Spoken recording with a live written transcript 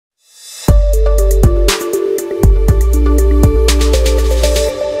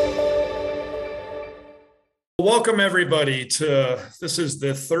Welcome everybody to this is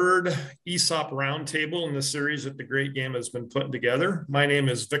the third ESOP roundtable in the series that the Great Game has been putting together. My name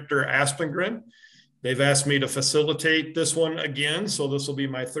is Victor Aspengren. They've asked me to facilitate this one again, so this will be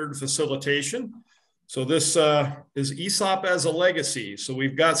my third facilitation. So this is ESOP as a legacy. So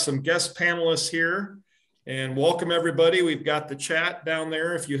we've got some guest panelists here, and welcome everybody. We've got the chat down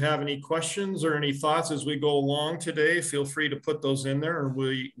there. If you have any questions or any thoughts as we go along today, feel free to put those in there, and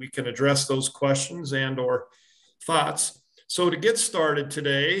we can address those questions and or thoughts. So to get started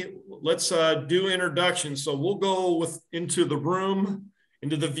today, let's do introductions. So we'll go into the room,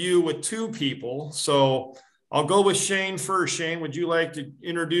 into the view with two people. So I'll go with Shane first. Shane, would you like to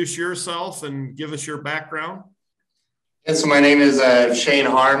introduce yourself and give us your background? Yeah, so my name is Shane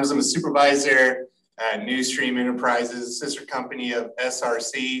Harms. I'm a supervisor at Newstream Enterprises, sister company of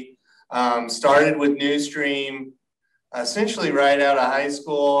SRC. Started with Newstream essentially right out of high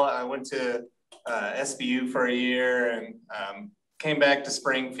school. I went to SBU for a year and came back to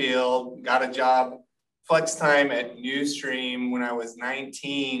Springfield, got a job flex time at Newstream when I was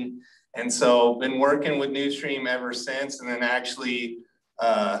 19. And so been working with Newstream ever since. And then actually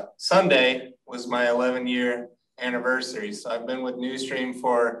Sunday was my 11-year anniversary. So I've been with Newstream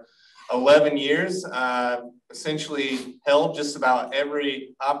for 11 years, essentially held just about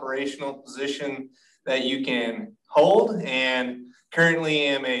every operational position that you can hold, and currently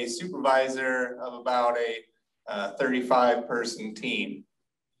am a supervisor of about a 35-person team.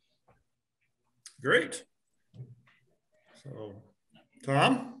 Great. So,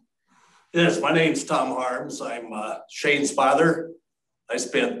 Tom? Yes, my name's Tom Harms. I'm Shane's father. I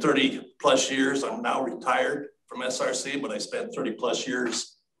spent 30 plus years. I'm now retired from SRC, but I spent 30 plus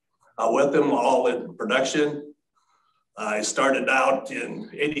years with them, all in production. I started out in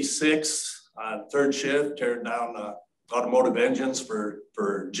 '86 on third shift, tearing down automotive engines for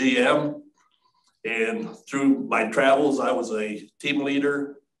GM. And through my travels, I was a team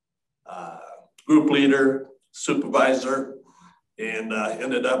leader, group leader, supervisor, and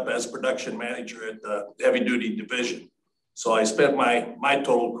ended up as production manager at the heavy duty division. So I spent my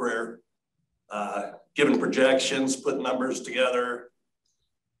total career giving projections, putting numbers together,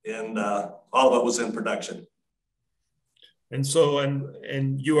 and all of it was in production. And so,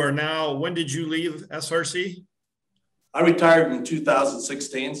 and you are now, when did you leave SRC? I retired in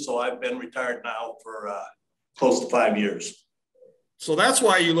 2016, so I've been retired now for close to 5 years. So that's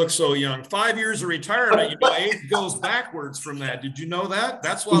why you look so young. 5 years of retirement, you know, age goes backwards from that. Did you know that?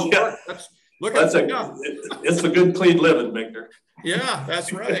 That's why. Yeah. It's a good, clean living, Victor. Yeah,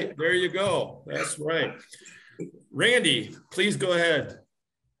 that's right. There you go. That's right. Randy, please go ahead.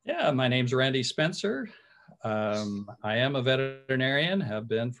 Yeah, my name's Randy Spencer. I am a veterinarian, have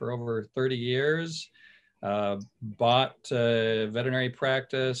been for over 30 years. Bought a veterinary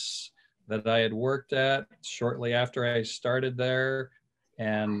practice that I had worked at shortly after I started there,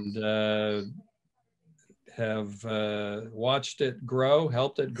 and have watched it grow,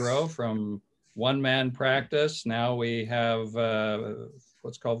 helped it grow from one-man practice. Now we have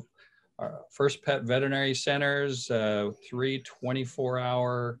what's called our first pet veterinary centers, 3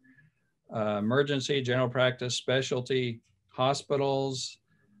 24-hour emergency, general practice, specialty hospitals.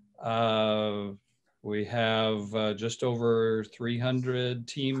 We have just over 300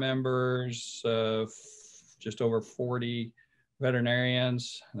 team members, just over 40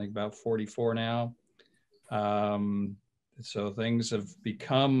 veterinarians, I think about 44 now. So things have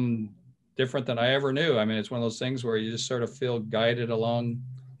become different than I ever knew. I mean, it's one of those things where you just sort of feel guided along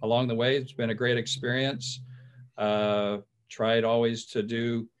the way. It's been a great experience. Tried always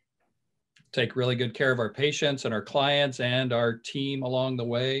to take really good care of our patients and our clients and our team along the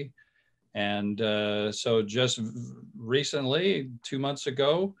way. And so just recently, 2 months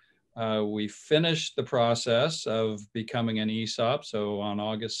ago, we finished the process of becoming an ESOP. So on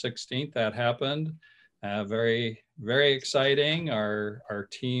August 16th, that happened. Very, very exciting. Our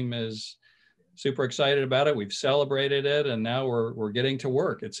team is super excited about it. We've celebrated it, and now we're getting to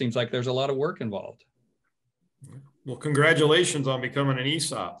work. It seems like there's a lot of work involved. Well, congratulations on becoming an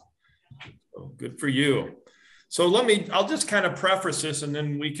ESOP. So good for you. So I'll just kind of preface this, and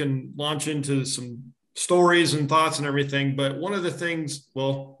then we can launch into some stories and thoughts and everything. But one of the things,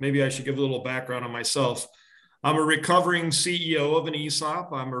 well, maybe I should give a little background on myself. I'm a recovering CEO of an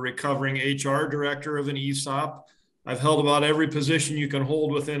ESOP. I'm a recovering HR director of an ESOP. I've held about every position you can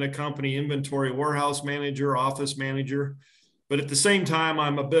hold within a company: inventory, warehouse manager, office manager. But at the same time,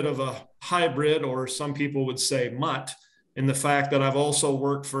 I'm a bit of a hybrid, or some people would say mutt, in the fact that I've also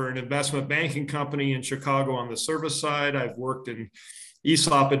worked for an investment banking company in Chicago on the service side. I've worked in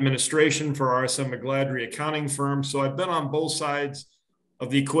ESOP administration for RSM McGladrey accounting firm. So I've been on both sides of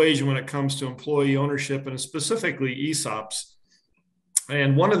the equation when it comes to employee ownership and specifically ESOPs.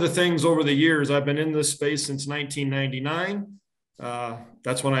 And one of the things over the years, I've been in this space since 1999.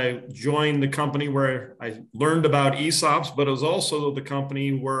 That's when I joined the company where I learned about ESOPs, but it was also the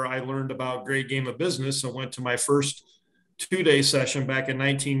company where I learned about Great Game of Business and went to my first 2-day session back in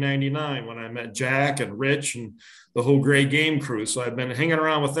 1999 when I met Jack and Rich and the whole Great Game crew. So I've been hanging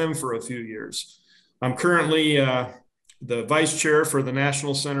around with them for a few years. I'm currently the vice chair for the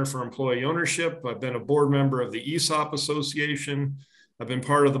National Center for Employee Ownership. I've been a board member of the ESOP Association. I've been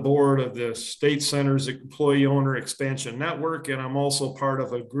part of the board of the State Center's Employee Owner Expansion Network, and I'm also part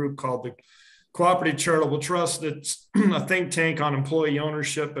of a group called the Cooperative Charitable Trust that's a think tank on employee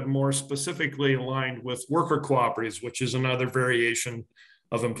ownership and more specifically aligned with worker cooperatives, which is another variation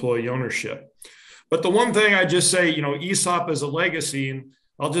of employee ownership. But the one thing I just say, ESOP is a legacy, and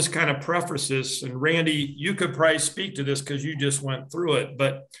I'll just kind of preface this, and Randy, you could probably speak to this because you just went through it,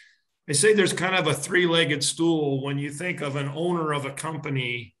 but I say there's kind of a three-legged stool when you think of an owner of a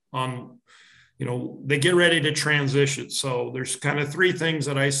company on, they get ready to transition. So there's kind of three things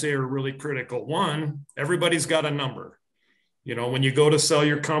that I say are really critical. One, everybody's got a number. When you go to sell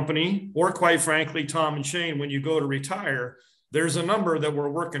your company, or quite frankly, Tom and Shane, when you go to retire, there's a number that we're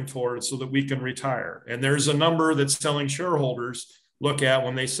working towards so that we can retire. And there's a number that selling shareholders look at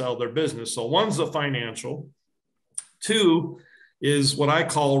when they sell their business. So one's the financial. Two is what I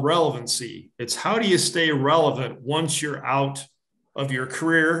call relevancy. It's how do you stay relevant once you're out of your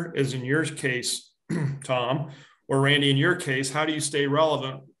career, as in your case, Tom, or Randy, in your case, how do you stay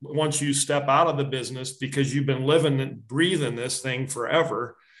relevant once you step out of the business because you've been living and breathing this thing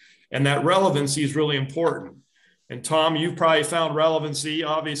forever? And that relevancy is really important. And Tom, you've probably found relevancy,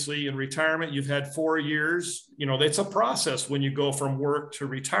 obviously, in retirement. You've had 4 years. It's a process when you go from work to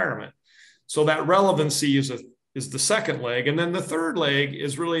retirement. So that relevancy is the second leg. And then the third leg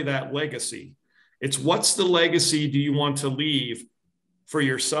is really that legacy. It's what's the legacy do you want to leave for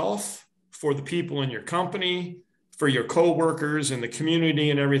yourself, for the people in your company, for your coworkers and the community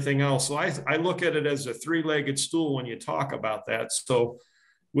and everything else. So I look at it as a three-legged stool when you talk about that. So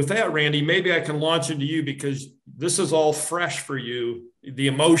with that, Randy, maybe I can launch into you because this is all fresh for you. The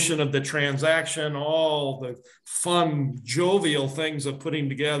emotion of the transaction, all the fun, jovial things of putting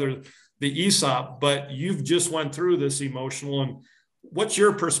together the ESOP, but you've just went through this emotional. And what's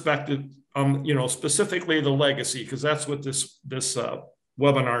your perspective on, specifically the legacy? Because that's what this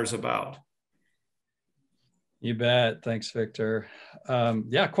webinar is about. You bet. Thanks, Victor.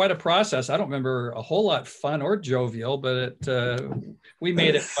 Yeah, quite a process. I don't remember a whole lot fun or jovial, but we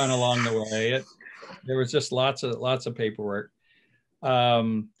made it fun along the way. There was just lots of paperwork.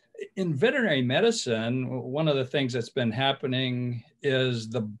 In veterinary medicine, one of the things that's been happening is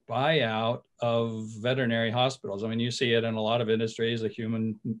the buyout of veterinary hospitals. I mean, you see it in a lot of industries, the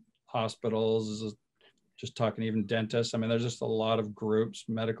human hospitals, just talking even dentists. I mean, there's just a lot of groups,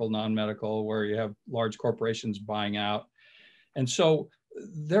 medical, non-medical, where you have large corporations buying out. And so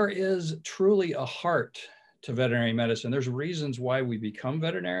there is truly a heart to veterinary medicine. There's reasons why we become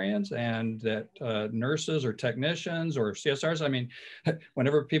veterinarians, and that nurses or technicians or CSRs, I mean,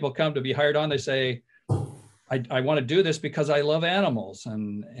 whenever people come to be hired on, they say, I want to do this because I love animals.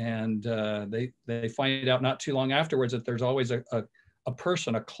 And they find out not too long afterwards that there's always a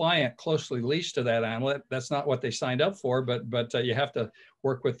person, a client closely leashed to that animal. That's not what they signed up for, but you have to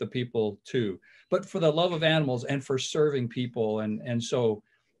work with the people too. But for the love of animals and for serving people. And so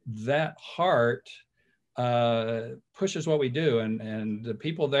that heart pushes what we do. And the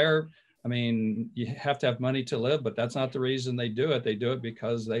people there, I mean, you have to have money to live, but that's not the reason they do it. They do it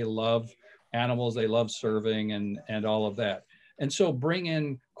because they love animals, they love serving and all of that. And so bring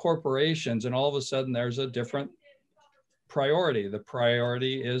in corporations and all of a sudden there's a different priority. The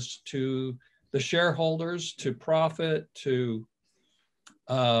priority is to the shareholders, to profit, to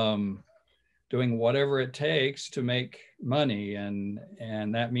doing whatever it takes to make money. And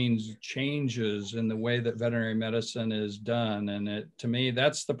that means changes in the way that veterinary medicine is done. And to me,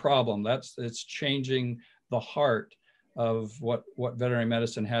 that's the problem. It's changing the heart of what veterinary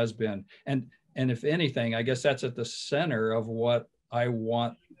medicine has been. And if anything, I guess that's at the center of what I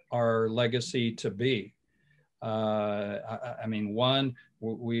want our legacy to be. I mean, one,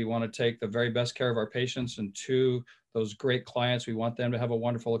 we want to take the very best care of our patients, and two, those great clients, we want them to have a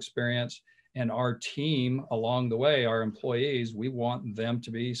wonderful experience. And our team along the way, our employees, we want them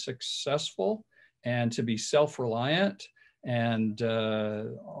to be successful and to be self-reliant. And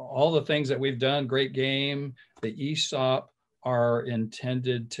all the things that we've done, Great Game, the ESOP, are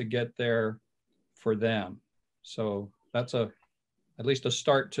intended to get there for them. So that's at least a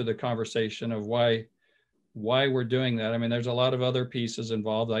start to the conversation of why why we're doing that. I mean, there's a lot of other pieces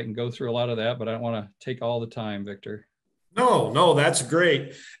involved. I can go through a lot of that, but I don't want to take all the time, Victor. No, that's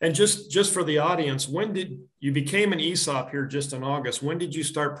great. And just for the audience, when did you became an ESOP here just in August? When did you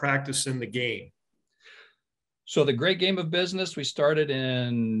start practicing the game? So the Great Game of Business, we started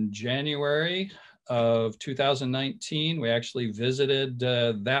in January of 2019. We actually visited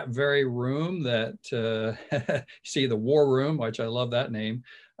that very room that you see, the War Room, which I love that name.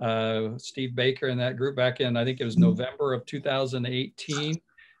 Steve Baker and that group back in, I think it was November of 2018,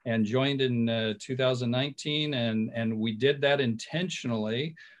 and joined in 2019. And we did that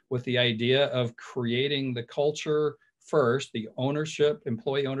intentionally with the idea of creating the culture first, the ownership,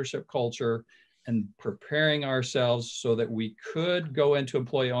 employee ownership culture, and preparing ourselves so that we could go into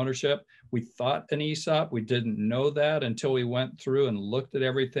employee ownership. We thought an ESOP, we didn't know that until we went through and looked at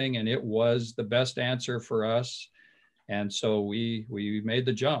everything, and it was the best answer for us. And so we made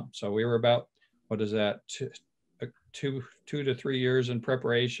the jump. So we were about, what is that, two to 3 years in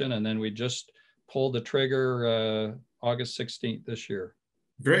preparation, and then we just pulled the trigger August 16th this year.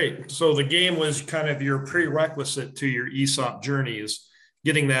 Great. So the game was kind of your prerequisite to your ESOP journey, is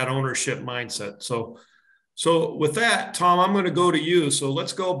getting that ownership mindset. So with that, Tom, I'm going to go to you. So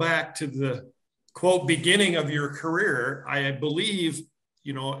let's go back to the quote beginning of your career. I believe,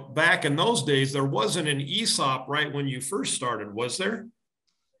 back in those days, there wasn't an ESOP right when you first started, was there?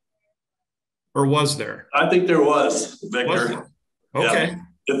 Or was there? I think there was, Victor. Okay.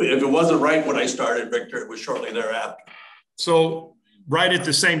 Yeah. If it wasn't right when I started, Victor, it was shortly thereafter. So right at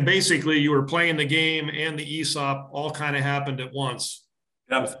the same, basically you were playing the game and the ESOP all kind of happened at once.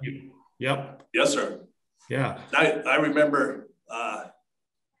 Yep. Yep. Yes, sir. Yeah. I remember,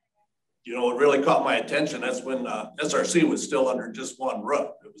 what really caught my attention. That's when SRC was still under just one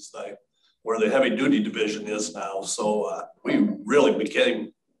roof. It was like where the heavy duty division is now. So we really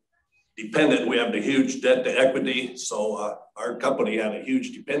became dependent. We have a huge debt to equity. So our company had a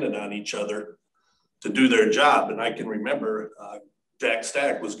huge dependent on each other to do their job. And I can remember Jack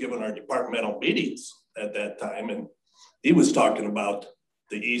Stack was given our departmental meetings at that time. And he was talking about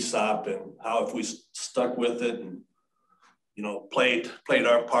the ESOP and how if we stuck with it and, played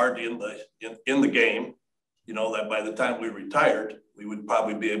our part in the game, that by the time we retired, we would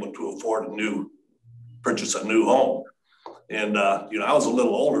probably be able to purchase a new home. And, I was a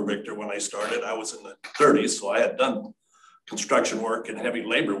little older, Victor, when I started. I was in the 30s, so I had done construction work and heavy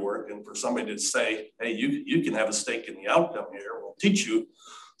labor work. And for somebody to say, hey, you can have a stake in the outcome here. We'll teach you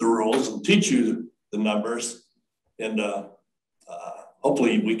the rules and teach you the numbers. And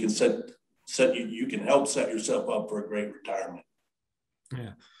hopefully we can you can help set yourself up for a great retirement.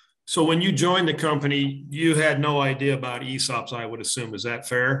 Yeah. So when you joined the company, you had no idea about ESOPs, I would assume. Is that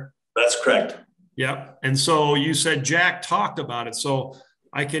fair? That's correct. Yep. And so you said Jack talked about it. So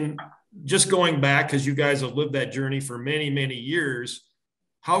I can just going back, because you guys have lived that journey for many, many years.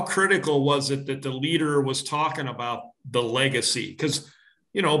 How critical was it that the leader was talking about the legacy? Because,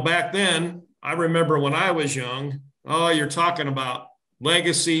 back then, I remember when I was young, you're talking about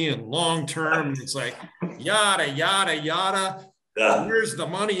legacy and long-term. And it's like, yada, yada, yada. Yeah. Where's the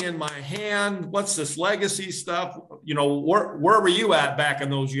money in my hand? What's this legacy stuff? Where were you at back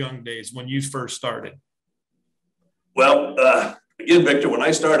in those young days when you first started? Well, again, Victor, when I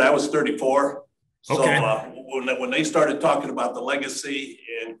started, I was 34. Okay. So when they started talking about the legacy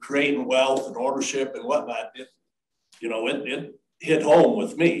and creating wealth and ownership and whatnot, it hit home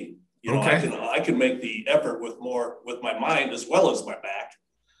with me. Okay. I can make the effort with my mind as well as my back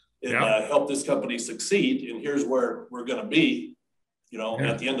and help this company succeed. And here's where we're going to be,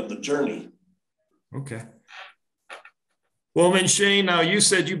 at the end of the journey. Okay. Well, then Shane, now you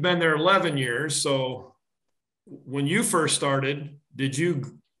said you've been there 11 years. So when you first started,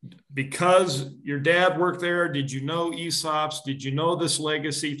 because your dad worked there, did you know ESOPs? Did you know this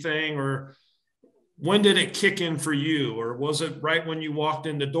legacy thing? Or when did it kick in for you? Or was it right when you walked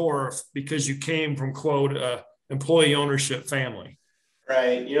in the door because you came from, quote, employee ownership family?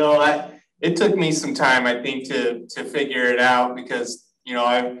 Right. It took me some time, I think, to figure it out because,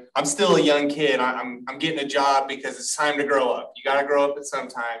 I'm still a young kid. I'm getting a job because it's time to grow up. You got to grow up at some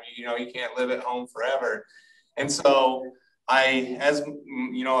time. You can't live at home forever. And so my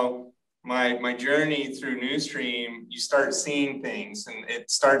journey through Newstream, you start seeing things and it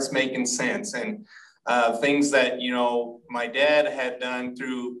starts making sense. And things that, my dad had done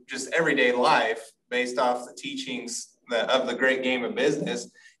through just everyday life based off the teachings of the Great Game of Business,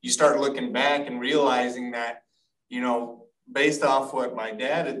 you start looking back and realizing that, based off what my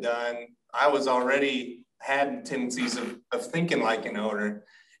dad had done, I was already had tendencies of thinking like an owner.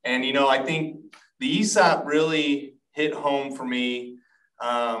 And, I think the ESOP really hit home for me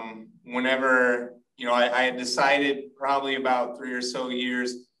whenever, you know, I had decided probably about 3 or so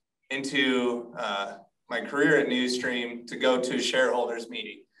years into my career at Newsstream to go to a shareholders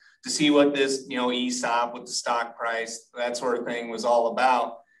meeting to see what this, you know, ESOP, what the stock price, that sort of thing was all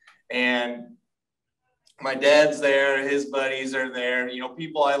about. And my dad's there, his buddies are there, you know,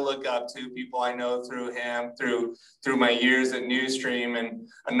 people I look up to, people I know through him, through my years at Newsstream, and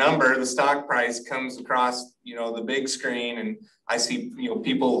a number, the stock price comes across, you know, the big screen, and I see, you know,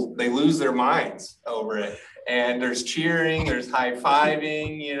 people, they lose their minds over it. And there's cheering, there's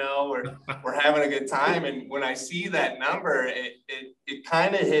high-fiving, you know, we're having a good time. And when I see that number, it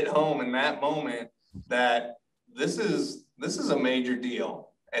kind of hit home in that moment that this is a major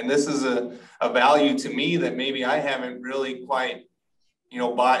deal. And this is a value to me that maybe I haven't really quite, you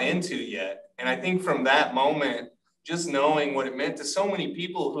know, bought into yet. And I think from that moment, just knowing what it meant to so many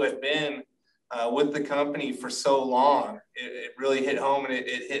people who had been with the company for so long, it really hit home, and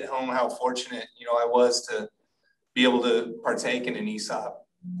it hit home how fortunate, you know, I was to be able to partake in an ESOP.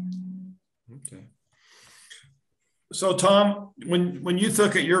 Okay. So Tom, when you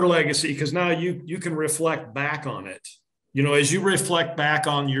look at your legacy, because now you can reflect back on it, you know, as you reflect back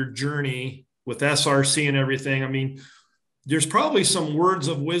on your journey with SRC and everything, I mean, there's probably some words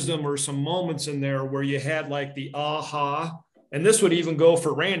of wisdom or some moments in there where you had like the aha, and this would even go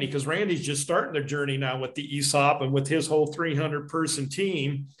for Randy, because Randy's just starting their journey now with the ESOP and with his whole 300-person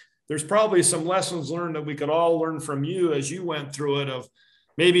team. There's probably some lessons learned that we could all learn from you as you went through it, of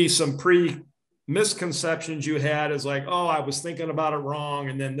maybe some misconceptions you had as like, oh, I was thinking about it wrong,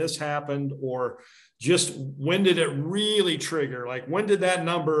 and then this happened, or just when did it really trigger? Like, when did that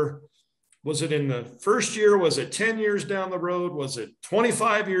number, was it in the first year? Was it 10 years down the road? Was it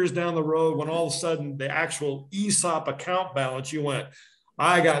 25 years down the road, when all of a sudden the actual ESOP account balance, you went,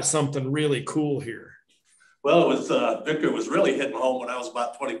 I got something really cool here? Well, it was, Victor, was really hitting home when I was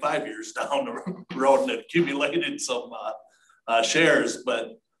about 25 years down the road and accumulated some shares.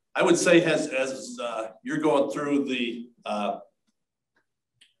 But I would say as you're going through the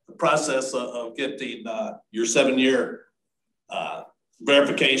process of getting your 7-year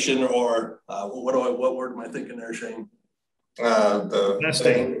verification, or what word am I thinking there, Shane? The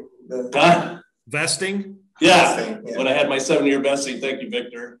vesting. Vesting? Yeah. Vesting, yeah. When I had my 7-year vesting, thank you,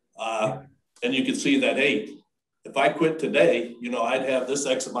 Victor. And you could see that, hey, if I quit today, you know, I'd have this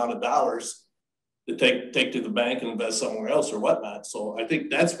X amount of dollars to take to the bank and invest somewhere else or whatnot. So I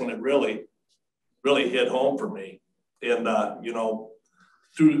think that's when it really hit home for me. And, you know,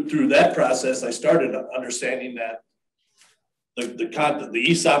 through that process, I started understanding that the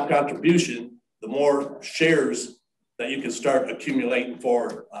ESOP contribution, the more shares that you can start accumulating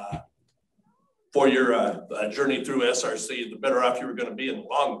for your journey through SRC, the better off you were going to be in the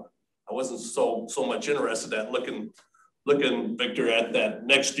long run. I wasn't so much interested at looking, Victor, at that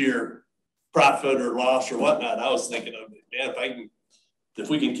next year profit or loss or whatnot. I was thinking of, man, if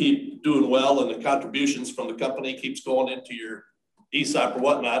we can keep doing well and the contributions from the company keeps going into your ESOP or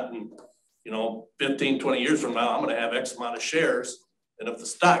whatnot, and you know, 15, 20 years from now, I'm going to have X amount of shares. And if the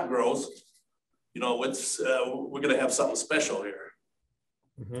stock grows, you know, we're going to have something special here.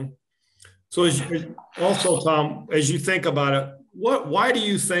 Mm-hmm. So also, Tom, as you think about it, why do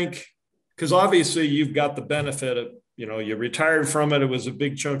you think, because obviously you've got the benefit of, you know, you retired from it. It was a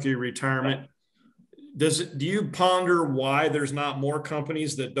big chunk of your retirement. Do you ponder why there's not more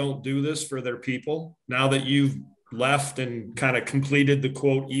companies that don't do this for their people now that you've left and kind of completed the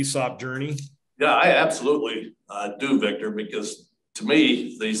quote ESOP journey? Yeah, I absolutely do, Victor, because to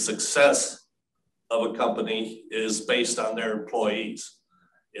me, the success of a company is based on their employees.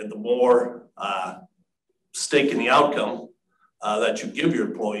 And the more stake in the outcome that you give your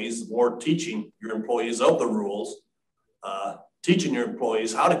employees, the more teaching your employees of the rules, teaching your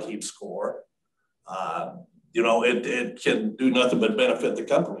employees how to keep score, you know, it can do nothing but benefit the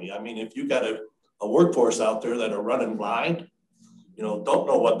company. I mean, if you got a workforce out there that are running blind, you know, don't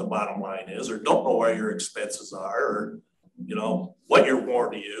know what the bottom line is, or don't know where your expenses are, or, you know, what your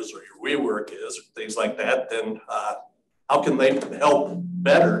warranty is, or your rework is, or things like that, then how can they help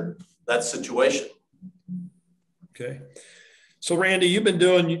better that situation? Okay. So Randy, you've been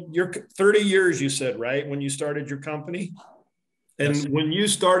doing your 30 years, you said, right? When you started your company? And yes. When you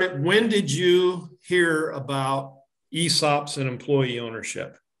started, when did you hear about ESOPs and employee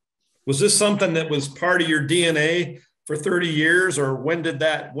ownership? Was this something that was part of your DNA for 30 years, or when did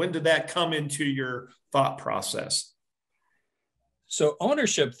that come into your thought process? So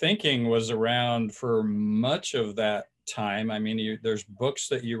ownership thinking was around for much of that time. I mean, there's books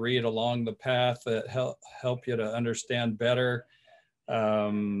that you read along the path that help you to understand better.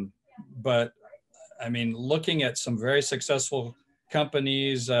 But I mean, looking at some very successful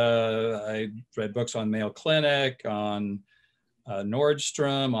companies. I read books on Mayo Clinic, on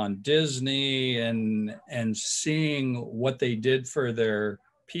Nordstrom, on Disney, and seeing what they did for their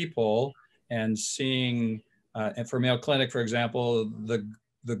people, and seeing, and for Mayo Clinic, for example,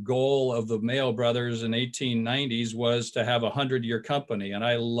 the goal of the Mayo brothers in 1890s was to have a 100-year company. And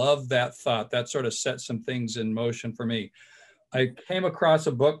I love that thought. That sort of set some things in motion for me. I came across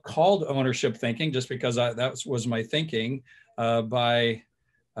a book called Ownership Thinking, just because that was my thinking, by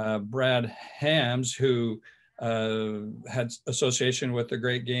Brad Hams, who had association with the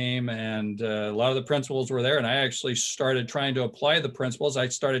Great Game, and a lot of the principles were there. And I actually started trying to apply the principles. I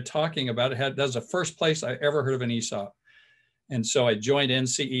started talking about it. That was the first place I ever heard of an ESOP. And so I joined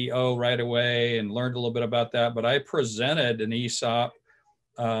NCEO right away and learned a little bit about that. But I presented an ESOP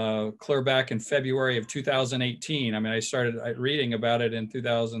clear back in February of 2018. I mean, I started reading about it in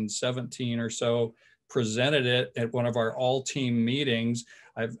 2017 or so, presented it at one of our all-team meetings.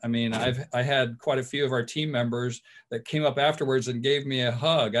 I had quite a few of our team members that came up afterwards and gave me a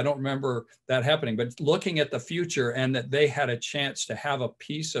hug. I don't remember that happening, but looking at the future and that they had a chance to have a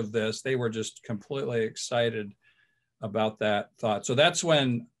piece of this, they were just completely excited about that thought. So that's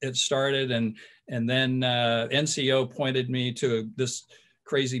when it started. And then NCO pointed me to this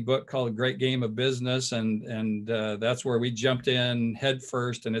crazy book called Great Game of Business. And that's where we jumped in head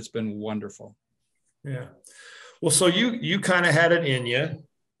first, and it's been wonderful. Yeah. Well, so you kind of had it in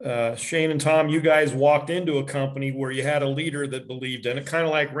you. Shane and Tom, you guys walked into a company where you had a leader that believed in it, kind of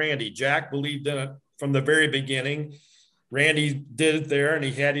like Randy. Jack believed in it from the very beginning. Randy did it there, and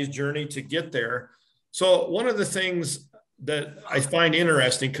he had his journey to get there. So one of the things that I find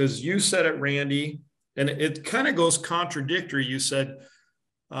interesting, because you said it, Randy, and it kind of goes contradictory. You said,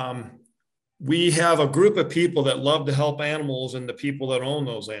 we have a group of people that love to help animals and the people that own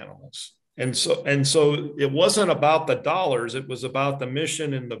those animals. And so it wasn't about the dollars, it was about the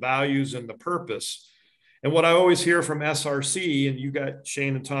mission and the values and the purpose. And what I always hear from SRC, and you got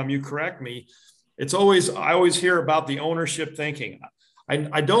Shane and Tom, you correct me, I always hear about the ownership thinking.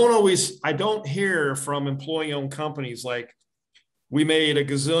 I don't hear from employee-owned companies like, we made $1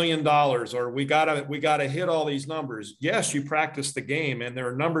 gazillion, or we gotta hit all these numbers. Yes, you practice the game, and there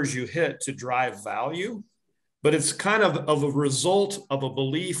are numbers you hit to drive value, but it's kind of a result of a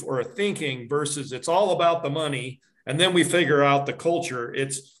belief or a thinking versus it's all about the money, and then we figure out the culture.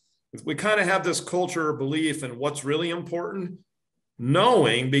 We kind of have this culture or belief in what's really important,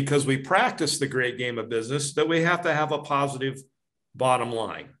 knowing, because we practice the great game of business, that we have to have a positive bottom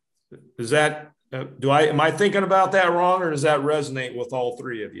line. Is that, am I thinking about that wrong, or does that resonate with all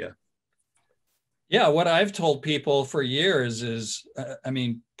three of you? Yeah, what I've told people for years is,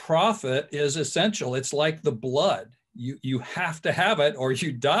 profit is essential. It's like the blood. You have to have it or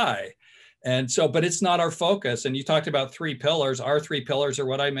you die. And so, but it's not our focus. And you talked about 3 pillars. Our 3 pillars are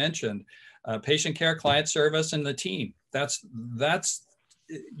what I mentioned: patient care, client service, and the team. That's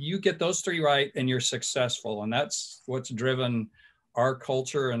you get those 3 right and you're successful. And that's what's driven our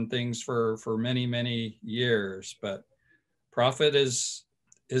culture and things for many, many years. But profit is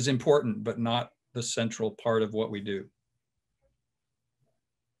important, but not the central part of what we do.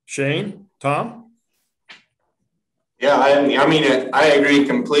 Shane, Tom? Yeah, I agree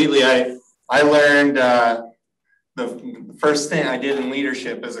completely. I learned the first thing I did in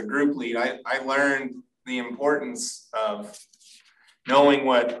leadership as a group lead, I learned the importance of knowing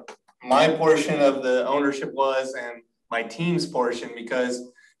what my portion of the ownership was and my team's portion,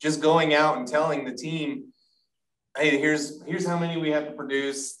 because just going out and telling the team, hey, here's how many we have to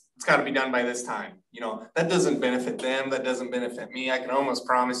produce, it's got to be done by this time. That doesn't benefit them. That doesn't benefit me. I can almost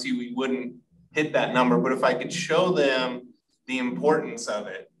promise you we wouldn't hit that number. But if I could show them the importance of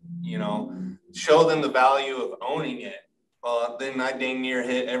it, show them the value of owning it, well, then I dang near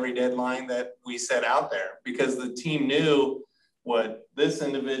hit every deadline that we set out there, because the team knew what this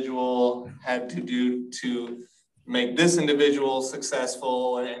individual had to do to make this individual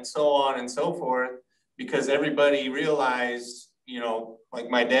successful, and so on and so forth, because everybody realized, like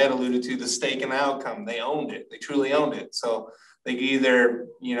my dad alluded to, the stake in the outcome. They owned it. They truly owned it. So they could either,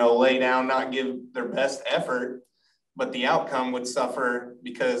 lay down, not give their best effort, but the outcome would suffer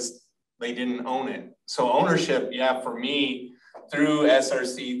because they didn't own it. So ownership, yeah, for me, through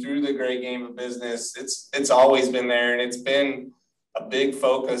SRC, through the great game of business, it's always been there, and it's been a big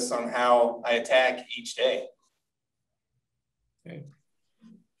focus on how I attack each day. Okay.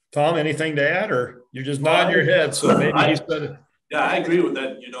 Tom, anything to add, or you're just nodding your head? So maybe he said it. Yeah, I agree with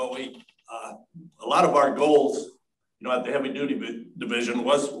that. A lot of our goals, at the heavy duty division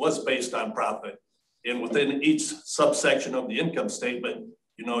was based on profit, and within each subsection of the income statement,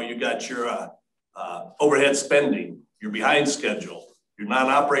 you got your overhead spending, your behind schedule, your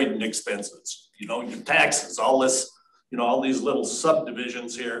non-operating expenses, you know, your taxes, all this, you know, all these little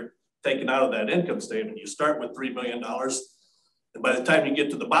subdivisions here taken out of that income statement. You start with $3 million. And by the time you get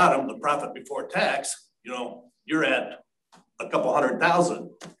to the bottom, the profit before tax, you know, you're at a couple 100,000.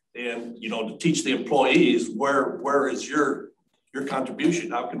 And, you know, to teach the employees where is your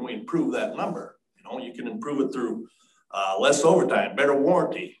contribution? How can we improve that number? You know, you can improve it through less overtime, better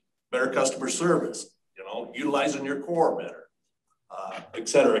warranty, better customer service, you know, utilizing your core better, et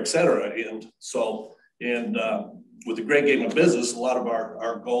cetera, et cetera. And so, with the great game of business, a lot of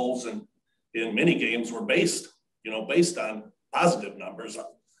our goals and in many games were based on positive numbers,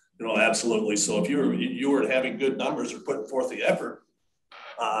 you know, absolutely. So if you were having good numbers or putting forth the effort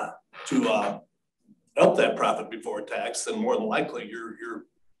to help that profit before tax, then more than likely your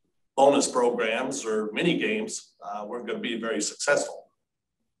bonus programs or mini games were going to be very successful.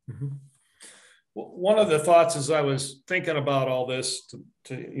 Mm-hmm. Well, one of the thoughts as I was thinking about all this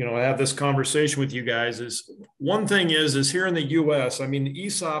to you know, have this conversation with you guys is one thing is here in the US, I mean, the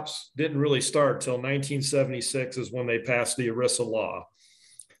ESOPs didn't really start till 1976 is when they passed the ERISA law.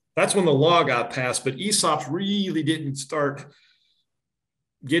 That's when the law got passed, but ESOPs really didn't start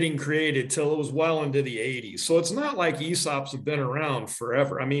getting created till it was well into the 80s. So it's not like ESOPs have been around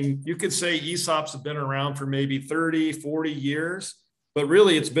forever. I mean, you could say ESOPs have been around for maybe 30, 40 years, but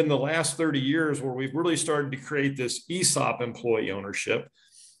really it's been the last 30 years where we've really started to create this ESOP employee ownership.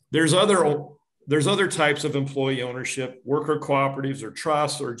 There's other types of employee ownership, worker cooperatives or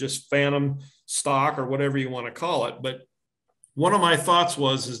trusts or just phantom stock or whatever you want to call it. But one of my thoughts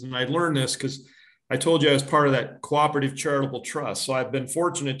and I learned this because I told you I was part of that cooperative charitable trust. So I've been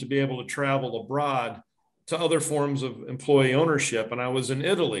fortunate to be able to travel abroad to other forms of employee ownership. And I was in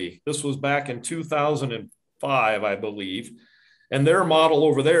Italy. This was back in 2005, I believe. And their model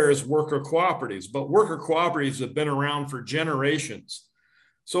over there is worker cooperatives, but worker cooperatives have been around for generations.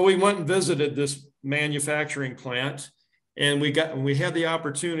 So we went and visited this manufacturing plant, and we had the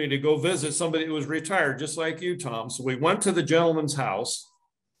opportunity to go visit somebody who was retired, just like you, Tom. So we went to the gentleman's house,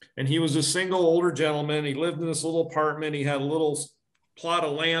 and he was a single older gentleman. He lived in this little apartment. He had a little plot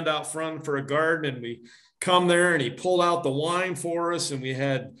of land out front for a garden, and we come there, and he pulled out the wine for us, and we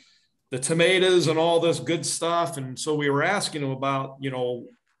had the tomatoes and all this good stuff. And so we were asking him about, you know,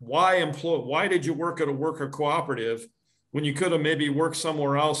 why did you work at a worker cooperative when you could have maybe worked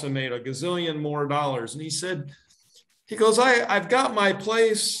somewhere else and made a gazillion more dollars? And he goes, I've got my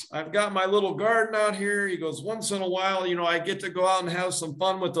place. I've got my little garden out here. He goes, once in a while, you know, I get to go out and have some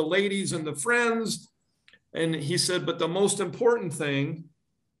fun with the ladies and the friends. And he said, but the most important thing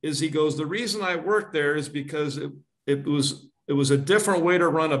is, he goes, the reason I worked there is because it was a different way to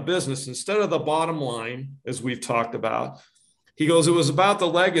run a business. Instead of the bottom line, as we've talked about, he goes, it was about the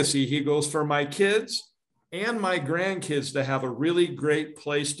legacy. He goes, for my kids and my grandkids to have a really great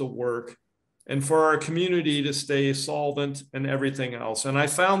place to work, and for our community to stay solvent and everything else. And I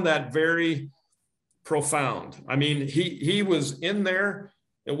found that very profound. I mean, he was in there.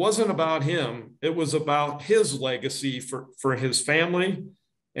 It wasn't about him. It was about his legacy for his family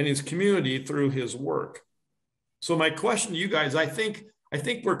and his community through his work. So my question to you guys, I think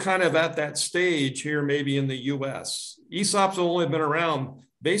we're kind of at that stage here, maybe in the US. ESOPs have only been around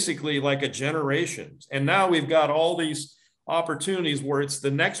basically like a generation. And now we've got all these opportunities where it's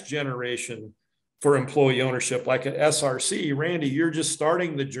the next generation for employee ownership, like at SRC. Randy, you're just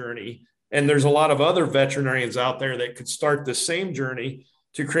starting the journey. And there's a lot of other veterinarians out there that could start the same journey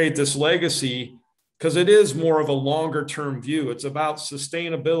to create this legacy, because it is more of a longer term view. It's about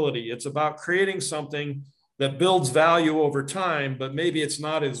sustainability. It's about creating something that builds value over time, but maybe it's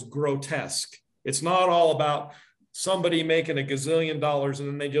not as grotesque. It's not all about somebody making a gazillion dollars and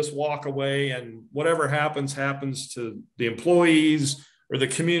then they just walk away and whatever happens to the employees or the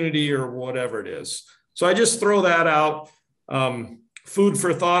community or whatever it is. So I just throw that out. Food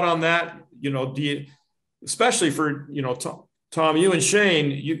for thought on that, you know, especially for, you know, Tom, you and Shane,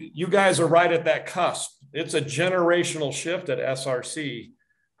 you guys are right at that cusp. It's a generational shift at SRC.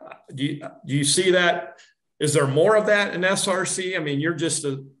 Do you see that? Is there more of that in SRC? I mean, you're just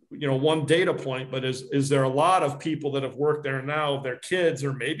one data point, but is there a lot of people that have worked there now, their kids,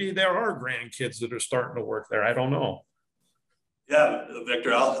 or maybe there are grandkids that are starting to work there? I don't know. Yeah,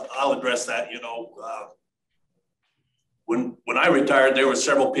 Victor, I'll address that. You know, when I retired, there were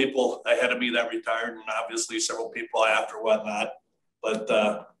several people ahead of me that retired, and obviously several people after, whatnot.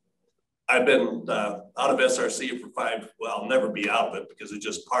 But I've been out of SRC I'll never be out of it because it's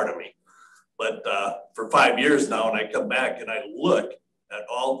just part of me. But for 5 years now, and I come back and I look at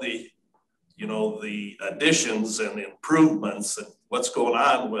all the, you know, the additions and the improvements and what's going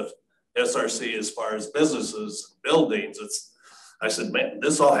on with SRC as far as businesses, buildings. I said, man,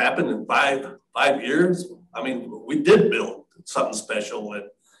 this all happened in five years. I mean, we did build something special, and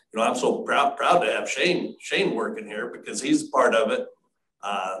I'm so proud to have Shane working here because he's part of it.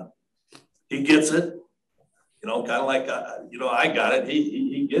 He gets it, kind of like I got it.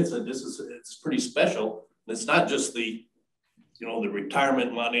 He gets it. It's pretty special. It's not just the the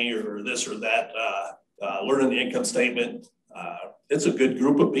retirement money or this or that. Learning the income statement. It's a good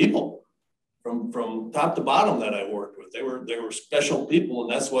group of people from top to bottom that I worked with. They were special people,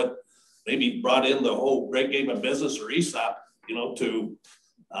 and that's what maybe brought in the whole Great Game of Business or ESOP, to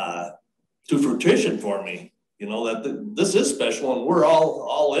fruition for me. That this is special, and we're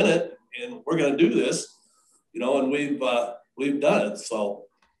all in it, and we're going to do this. And we've done it. So,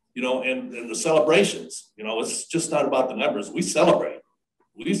 and the celebrations. It's just not about the numbers. We celebrate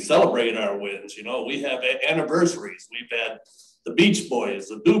our wins. We have anniversaries. We've had the Beach Boys,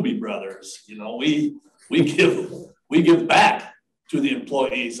 the Doobie Brothers. We give back to the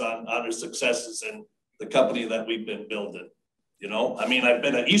employees on their successes and the company that we've been building. I've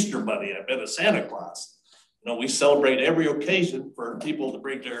been an Easter Bunny. I've been a Santa Claus. We celebrate every occasion for people to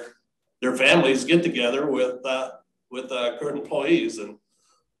bring their families get together with current employees, and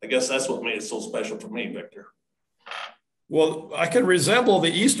I guess that's what made it so special for me, Victor. Well, I can resemble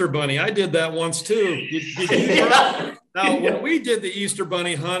the Easter Bunny. I did that once too. Did you? Now, when we did the Easter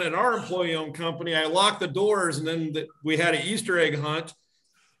Bunny hunt at our employee-owned company, I locked the doors, and then we had an Easter egg hunt,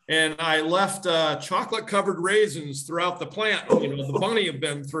 and I left chocolate-covered raisins throughout the plant. The bunny had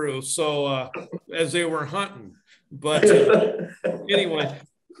been through, so as they were hunting. But anyway,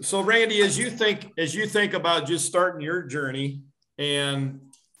 so Randy, as you think about just starting your journey, and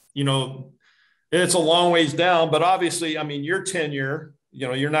it's a long ways down, but obviously, your tenure,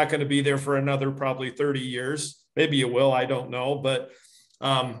 you're not going to be there for another probably 30 years. Maybe you will, I don't know. But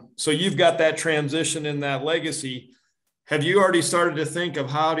so you've got that transition in that legacy. Have you already started to think of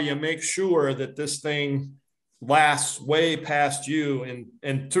how do you make sure that this thing lasts way past you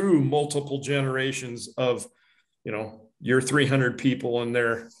and through multiple generations of, your 300 people and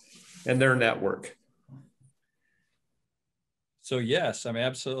their network? So yes,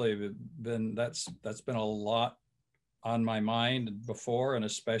 absolutely. That's been a lot on my mind before, and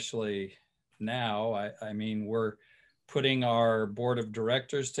especially now. We're putting our board of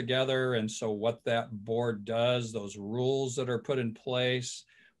directors together, and so what that board does, those rules that are put in place.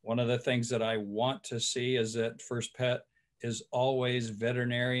 One of the things that I want to see is that First Pet is always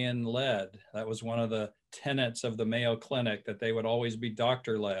veterinarian led. That was one of the tenets of the Mayo Clinic, that they would always be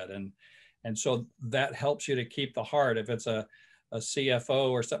doctor led, and so that helps you to keep the heart. If it's a CFO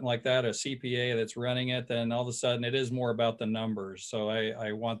or something like that, a CPA that's running it, then all of a sudden it is more about the numbers. So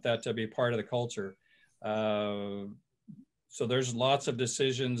I want that to be part of the culture. So there's lots of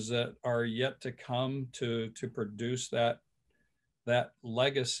decisions that are yet to come to produce that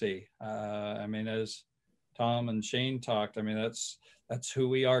legacy. As Tom and Shane talked, that's who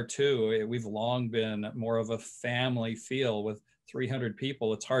we are too. We've long been more of a family feel with 300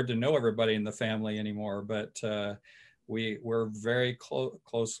 people. It's hard to know everybody in the family anymore, but we're very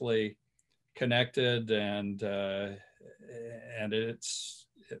closely connected, and it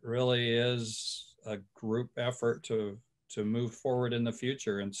really is a group effort to move forward in the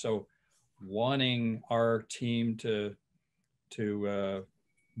future. And so wanting our team to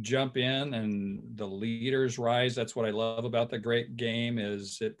jump in and the leaders rise. That's what I love about the Great Game,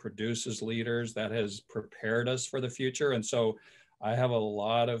 is it produces leaders that has prepared us for the future. And so I have a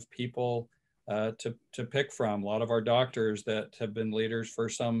lot of people to pick from, a lot of our doctors that have been leaders for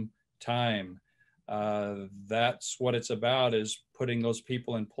some time. That's what it's about, is putting those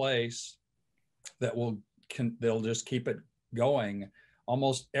people in place that they'll just keep it going.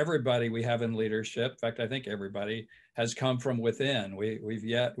 Almost everybody we have in leadership, in fact, I think everybody has come from within. We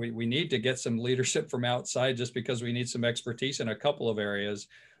need to get some leadership from outside, just because we need some expertise in a couple of areas.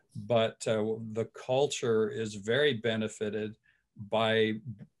 But the culture is very benefited by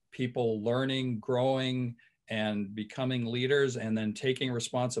people learning, growing, and becoming leaders, and then taking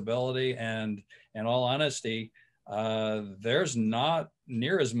responsibility. And in all honesty, there's not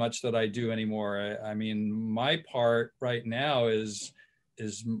near as much that I do anymore. My part right now is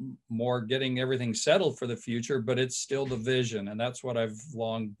more getting everything settled for the future, but it's still the vision. And that's what I've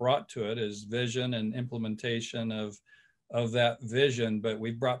long brought to it, is vision and implementation of that vision. But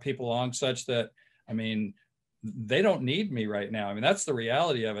we've brought people along such that, they don't need me right now. That's the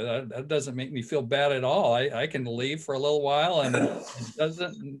reality of it. That doesn't make me feel bad at all. I can leave for a little while and it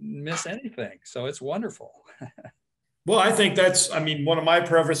doesn't miss anything. So it's wonderful. Well, I think that's, one of my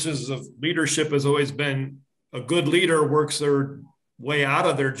preferences of leadership has always been a good leader works their way out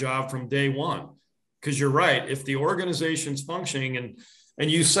of their job from day one. Because you're right, if the organization's functioning,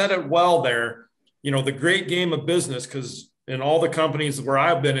 and you said it well there, the great game of business, because in all the companies where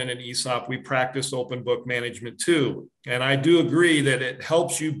I've been in an ESOP, we practice open book management too. And I do agree that it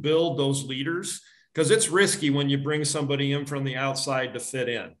helps you build those leaders, because it's risky when you bring somebody in from the outside to fit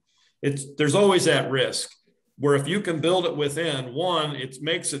in. There's always that risk, where if you can build it within, one, it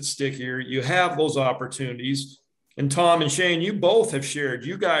makes it stickier. You have those opportunities. And Tom and Shane, you both have shared,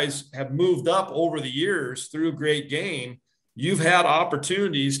 you guys have moved up over the years through Great Game. You've had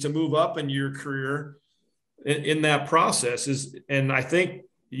opportunities to move up in your career in that process. And I think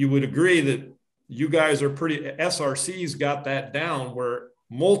you would agree that you guys are SRC's got that down, where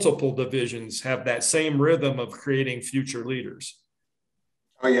multiple divisions have that same rhythm of creating future leaders.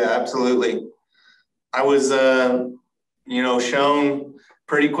 Oh yeah, absolutely. I was, shown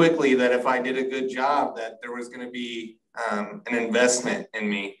pretty quickly that if I did a good job, that there was going to be an investment in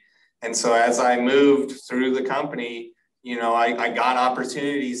me. And so as I moved through the company, I got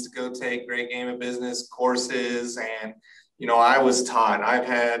opportunities to go take Great Game of Business courses. And, I was taught. I've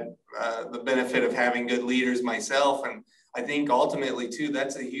had the benefit of having good leaders myself. And I think ultimately too,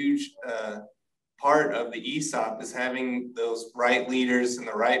 that's a huge part of the ESOP, is having those right leaders in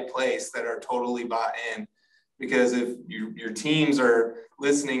the right place that are totally bought in. Because if your teams are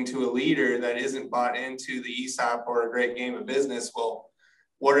listening to a leader that isn't bought into the ESOP or a Great Game of Business, well,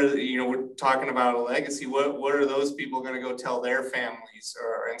 what are we're talking about a legacy. What are those people going to go tell their families,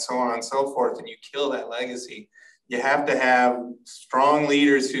 and so on and so forth? And you kill that legacy. You have to have strong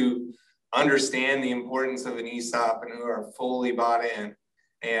leaders who understand the importance of an ESOP and who are fully bought in.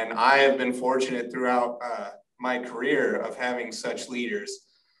 And I have been fortunate throughout my career of having such leaders.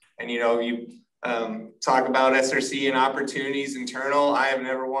 And, you talk about SRC and opportunities internal. I have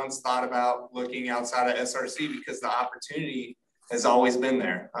never once thought about looking outside of SRC, because the opportunity has always been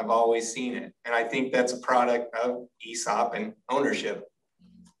there. I've always seen it. And I think that's a product of ESOP and ownership.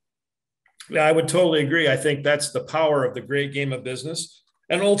 Yeah, I would totally agree. I think that's the power of the Great Game of Business.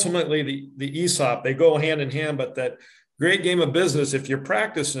 And ultimately the ESOP, they go hand in hand, but that Great Game of Business, if you're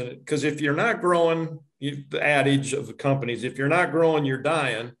practicing it, because if you're not growing, the adage of the companies, if you're not growing, you're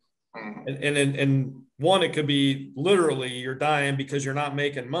dying. And one, it could be literally you're dying because you're not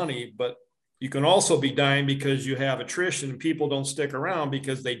making money, but you can also be dying because you have attrition and people don't stick around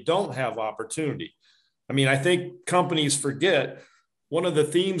because they don't have opportunity. I mean, I think companies forget one of the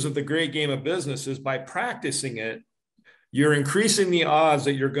themes of the Great Game of Business is by practicing it, you're increasing the odds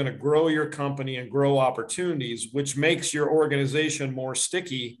that you're going to grow your company and grow opportunities, which makes your organization more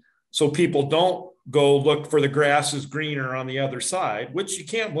sticky. So people don't go look for the grass is greener on the other side, which you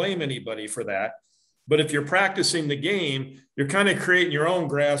can't blame anybody for that. But if you're practicing the game, you're kind of creating your own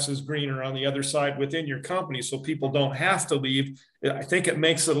grass is greener on the other side within your company, so people don't have to leave. I think it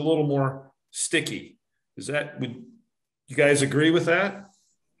makes it a little more sticky. Would you guys agree with that?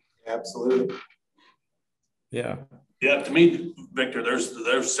 Absolutely. Yeah. Yeah, to me, Victor,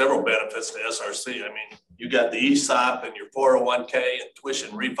 there's several benefits to SRC. I mean, you got the ESOP and your 401k and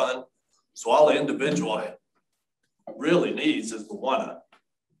tuition refund. So all the individual really needs is the wanna.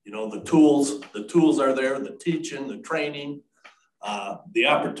 The tools are there, the teaching, the training, the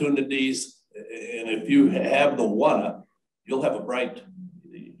opportunities. And if you have the wanna, you'll have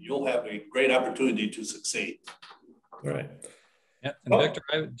a great opportunity to succeed. Right. Yeah, and Victor,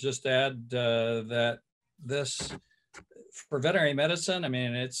 I would just add that this, for veterinary medicine, I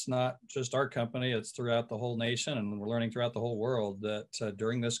mean, it's not just our company, it's throughout the whole nation, and we're learning throughout the whole world that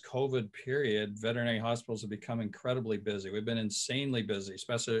during this COVID period, veterinary hospitals have become incredibly busy. We've been insanely busy,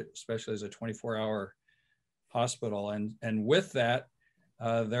 especially as a 24-hour hospital. And with that,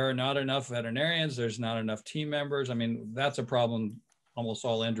 there are not enough veterinarians, there's not enough team members. I mean, that's a problem almost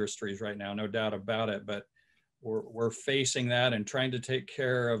all industries right now, no doubt about it. But we're facing that and trying to take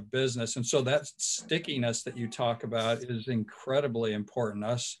care of business. And so that stickiness that you talk about is incredibly important.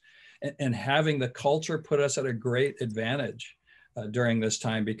 And having the culture put us at a great advantage during this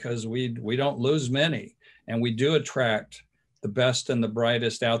time, because we don't lose many, and we do attract the best and the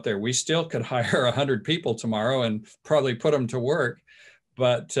brightest out there. We still could hire 100 people tomorrow and probably put them to work.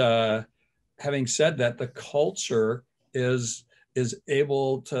 But having said that, the culture is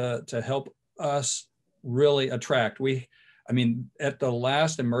able to help us really attract. At the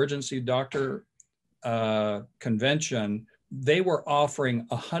last emergency doctor convention, they were offering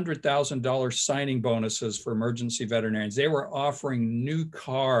 $100,000 signing bonuses for emergency veterinarians. They were offering new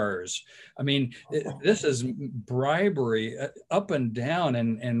cars. I mean, this is bribery up and down,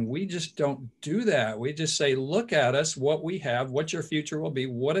 and we just don't do that. We just say, look at us, what we have, what your future will be,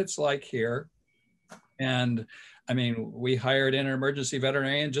 what it's like here. And I mean, we hired in an emergency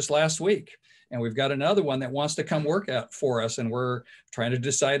veterinarian just last week, and we've got another one that wants to come work out for us, and we're trying to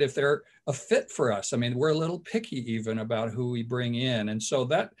decide if they're a fit for us. I mean, we're a little picky even about who we bring in. And so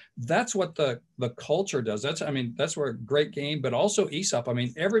that's what the culture does. That's where Great Game, but also ESOP. I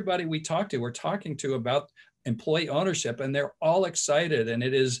mean, everybody we talk to, we're talking to about employee ownership, and they're all excited. And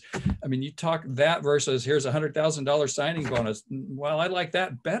it is, I mean, you talk that versus here's $100,000 signing bonus. Well, I like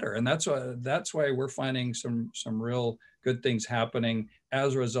that better. And that's why we're finding some real good things happening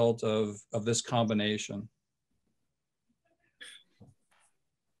as a result of this combination.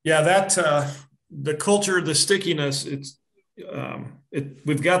 Yeah, that the culture, the stickiness,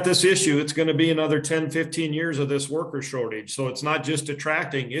 we've got this issue. It's going to be another 10, 15 years of this worker shortage. So it's not just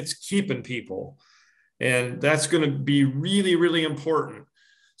attracting, it's keeping people. And that's going to be really, really important.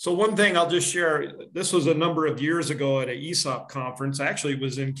 So one thing I'll just share, this was a number of years ago at an ESOP conference. Actually, it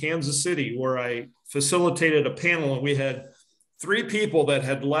was in Kansas City where I facilitated a panel, and we had 3 people that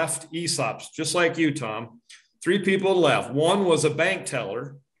had left ESOPs, just like you, Tom. 3 people left. One was a bank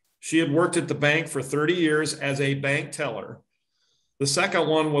teller. She had worked at the bank for 30 years as a bank teller. The second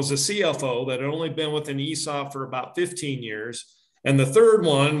one was a CFO that had only been with an ESOP for about 15 years. And the third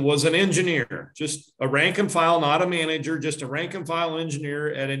one was an engineer, just a rank and file, not a manager, just a rank and file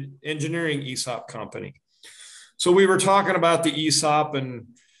engineer at an engineering ESOP company. So we were talking about the ESOP, and,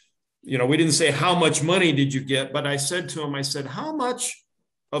 you know, we didn't say how much money did you get, but I said to him, I said, how much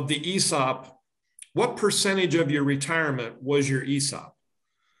of the ESOP, what percentage of your retirement was your ESOP?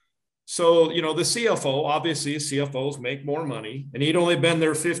 So, you know, the CFO, obviously CFOs make more money, and he'd only been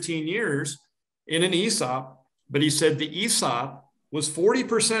there 15 years in an ESOP, but he said the ESOP was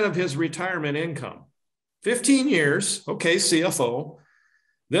 40% of his retirement income. 15 years, okay, CFO.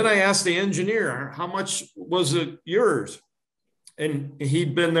 Then I asked the engineer, how much was it yours? And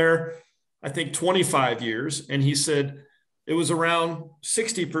he'd been there, I think, 25 years. And he said it was around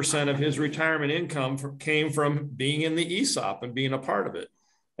 60% of his retirement income came from being in the ESOP and being a part of it.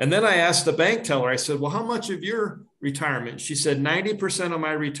 And then I asked the bank teller, I said, well, how much of your retirement? She said, 90% of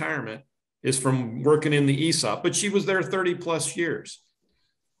my retirement is from working in the ESOP, but she was there 30 plus years.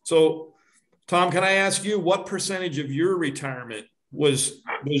 So Tom, can I ask you what percentage of your retirement was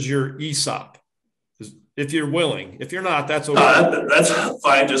your ESOP? If you're willing. If you're not, that's okay. That's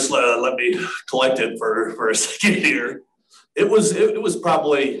fine. Just let me collect it for a second here. It was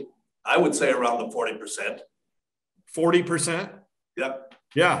probably, I would say, around the 40%. 40%? Yep.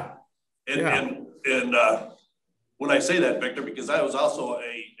 Yeah. And when I say that, Victor, because I was also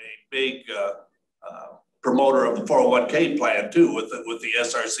a big promoter of the 401k plan too, with the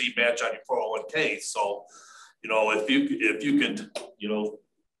SRC match on your 401k. So, you know, if you could, you know,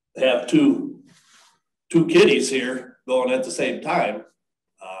 have two kiddies here going at the same time,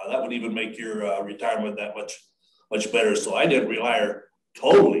 that would even make your retirement that much better. So I didn't rely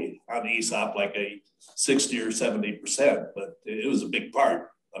totally on the ESOP like a 60 or 70%, but it was a big part.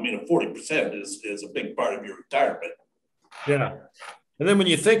 I mean, a 40% is a big part of your retirement. Yeah. And then when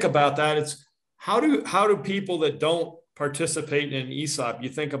you think about that, it's how do people that don't participate in an ESOP, you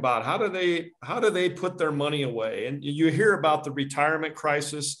think about how do they put their money away? And you hear about the retirement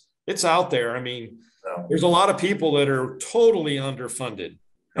crisis. It's out there. I mean, there's a lot of people that are totally underfunded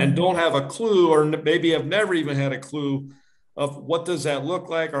and don't have a clue, or maybe have never even had a clue of what does that look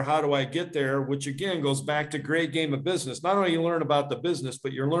like, or how do I get there, which again goes back to Great Game of Business. Not only you learn about the business,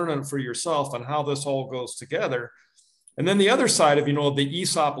 but you're learning for yourself and how this all goes together. And then the other side of, you know, the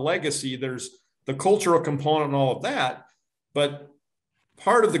ESOP legacy, there's the cultural component and all of that. But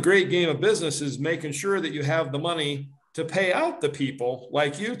part of the Great Game of Business is making sure that you have the money to pay out the people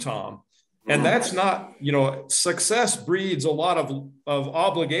like you, Tom. And that's not, you know, success breeds a lot of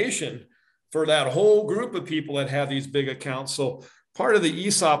obligation for that whole group of people that have these big accounts. So part of the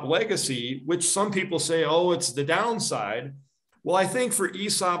ESOP legacy, which some people say, oh, it's the downside. Well, I think for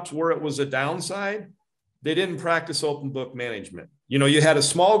ESOPs where it was a downside, they didn't practice open book management. You know, you had a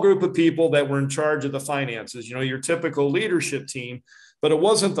small group of people that were in charge of the finances, you know, your typical leadership team, but it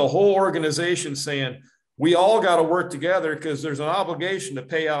wasn't the whole organization saying, we all got to work together because there's an obligation to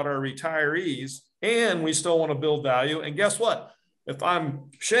pay out our retirees and we still want to build value. And guess what? If I'm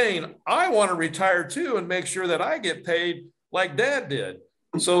Shane, I want to retire too and make sure that I get paid like Dad did.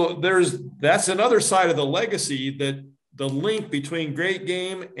 So that's another side of the legacy, that the link between Great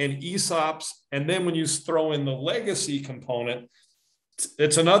Game and ESOPs. And then when you throw in the legacy component,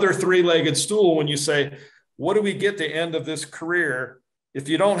 it's another three-legged stool when you say, what do we get to the end of this career? If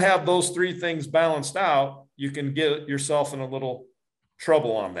you don't have those three things balanced out, you can get yourself in a little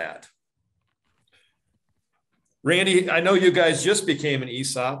trouble on that. Randy, I know you guys just became an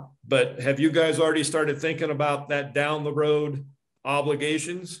ESOP, but have you guys already started thinking about that down the road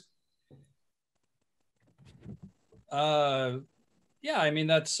obligations? Yeah, I mean,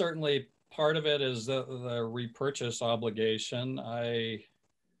 that's certainly part of it is the repurchase obligation. I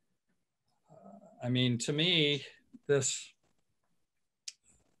mean, to me,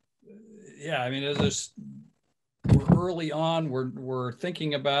 yeah, I mean, we're early on, we're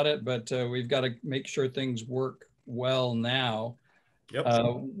thinking about it, but we've got to make sure things work well now. Yep.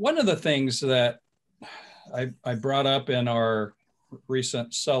 One of the things that I brought up in our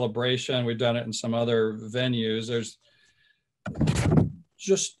recent celebration, we've done it in some other venues, there's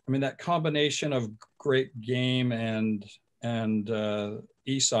just, I mean, that combination of great game and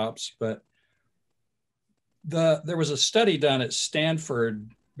ESOPs, but there was a study done at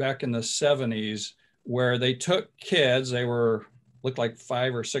Stanford back in the 70s where they took kids, looked like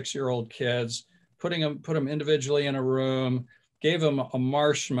 5 or 6 year old kids, put them individually in a room, gave them a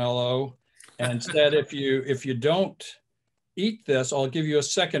marshmallow, and said, if you don't eat this, I'll give you a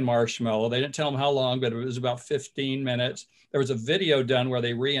second marshmallow. They didn't tell them how long, but it was about 15 minutes. There was a video done where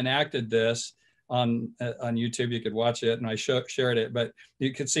they reenacted this on YouTube. You could watch it, and I shared it, but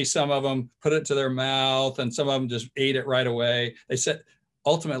you could see some of them put it to their mouth and some of them just ate it right away. They said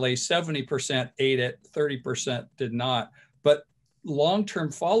ultimately 70% ate it, 30% did not. But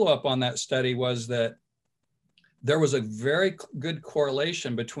long-term follow-up on that study was that there was a very good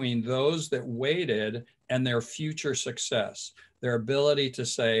correlation between those that waited and their future success, their ability to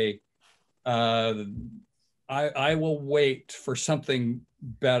say, I will wait for something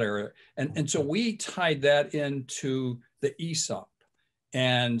better. And so we tied that into the ESOP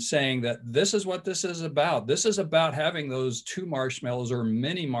and saying that this is what this is about. This is about having those 2 marshmallows or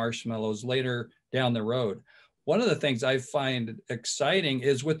mini marshmallows later down the road. One of the things I find exciting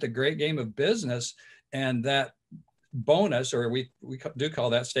is with the great game of business and that bonus, or we do call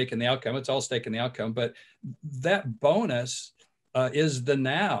that stake in the outcome. It's all stake in the outcome, but that bonus is the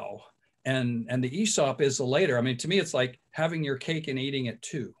now. And the ESOP is the later. I mean, to me, it's like having your cake and eating it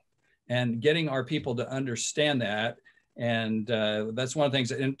too, and getting our people to understand that. And that's one of the things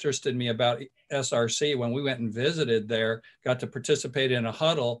that interested me about SRC when we went and visited there, got to participate in a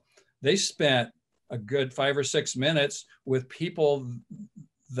huddle. They spent a good 5 or 6 minutes with people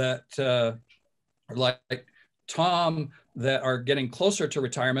that are like Tom, that are getting closer to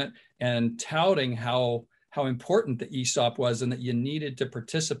retirement and touting how important the ESOP was and that you needed to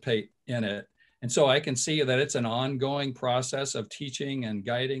participate in it. And so I can see that it's an ongoing process of teaching and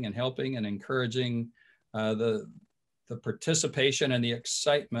guiding and helping and encouraging the participation and the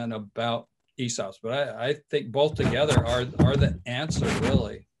excitement about ESOPs. But I think both together are the answer,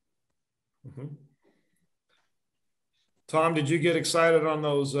 really. Mm-hmm. Tom, did you get excited on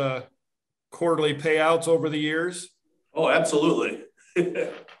those quarterly payouts over the years? Oh, absolutely.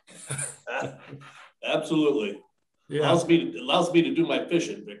 Absolutely. Yeah. Allows me to do my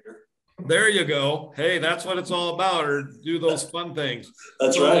fishing, Victor. There you go. Hey, that's what it's all about, or do those fun things.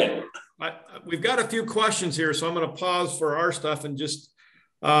 That's right. We've got a few questions here, so I'm going to pause for our stuff and just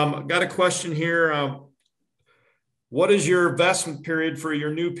got a question here. What is your investment period for your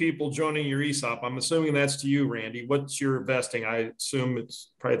new people joining your ESOP? I'm assuming that's to you, Randy. What's your vesting? I assume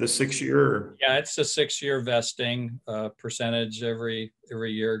it's probably the 6-year. Yeah, it's a 6-year vesting percentage every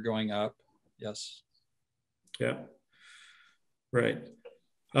year going up. Yes. Yeah. Right.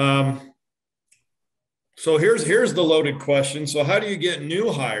 So here's the loaded question. So how do you get new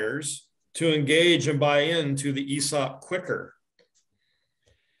hires to engage and buy into the ESOP quicker?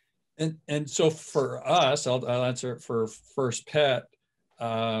 And so for us, I'll answer it for First Pet.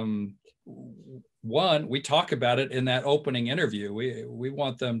 One, we talk about it in that opening interview. We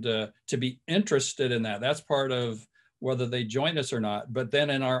want them to be interested in that. That's part of whether they join us or not. But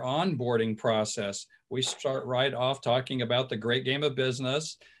then in our onboarding process, we start right off talking about the great game of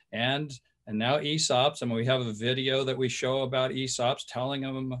business and now ESOPs. And we have a video that we show about ESOPs, telling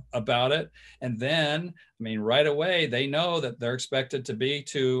them about it. And then, I mean, right away, they know that they're expected to be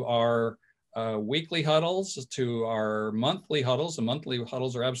to our weekly huddles, to our monthly huddles. The monthly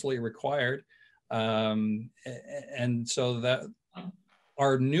huddles are absolutely required. And so that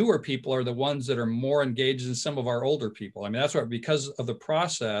our newer people are the ones that are more engaged than some of our older people. I mean, that's right, because of the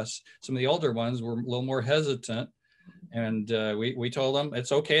process, some of the older ones were a little more hesitant. And we told them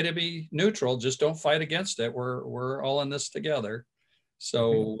it's okay to be neutral, just don't fight against it. We're all in this together.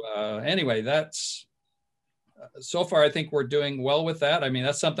 So anyway, that's so far, I think we're doing well with that. I mean,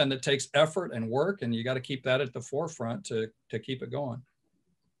 that's something that takes effort and work, and you got to keep that at the forefront to keep it going.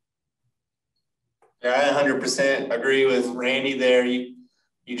 Yeah, I 100% agree with Randy there.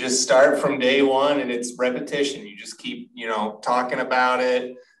 you just start from day one, and it's repetition. You just keep, talking about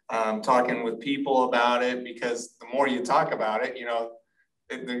it, talking with people about it, because the more you talk about it,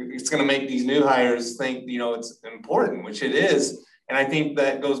 it's going to make these new hires think, it's important, which it is. And I think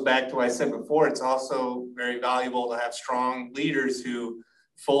that goes back to what I said before. It's also very valuable to have strong leaders who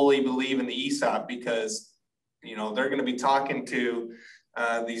fully believe in the ESOP, because, they're going to be talking to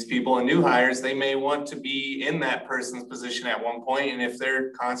these people and new hires. They may want to be in that person's position at one point. And if they're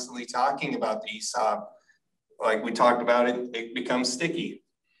constantly talking about the ESOP, like we talked about, it becomes sticky.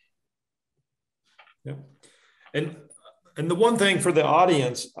 Yeah. And the one thing for the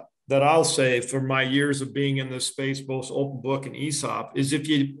audience that I'll say from my years of being in this space, both open book and ESOP, is if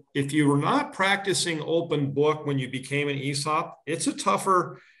you were not practicing open book when you became an ESOP, it's a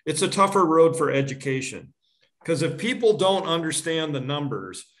tougher road for education. Because if people don't understand the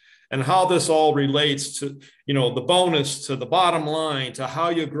numbers and how this all relates to, the bonus, to the bottom line, to how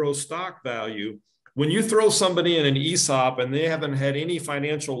you grow stock value, when you throw somebody in an ESOP and they haven't had any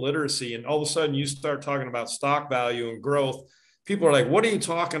financial literacy, and all of a sudden you start talking about stock value and growth, people are like, what are you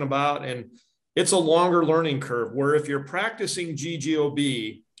talking about? And it's a longer learning curve, where if you're practicing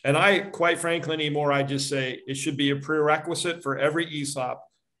GGOB, and I, quite frankly, anymore, I just say it should be a prerequisite for every ESOP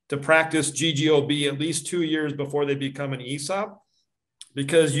to practice GGOB at least 2 years before they become an ESOP,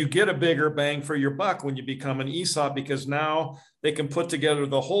 because you get a bigger bang for your buck when you become an ESOP, because now they can put together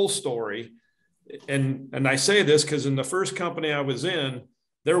the whole story. And I say this because in the first company I was in,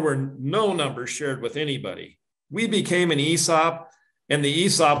 there were no numbers shared with anybody. We became an ESOP, and the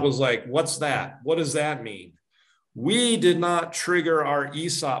ESOP was like, what's that? What does that mean? We did not trigger our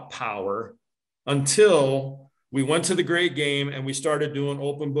ESOP power until we went to the great game and we started doing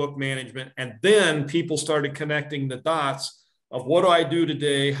open book management. And then people started connecting the dots of, what do I do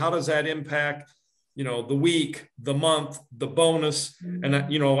today? How does that impact, the week, the month, the bonus? And,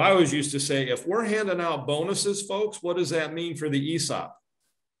 I always used to say, if we're handing out bonuses, folks, what does that mean for the ESOP?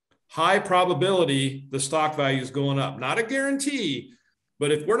 High probability the stock value is going up. Not a guarantee,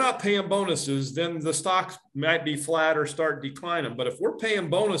 but if we're not paying bonuses, then the stocks might be flat or start declining. But if we're paying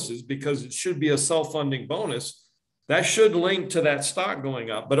bonuses, because it should be a self-funding bonus, that should link to that stock going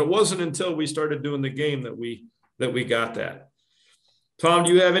up. But it wasn't until we started doing the game that we got that. Tom,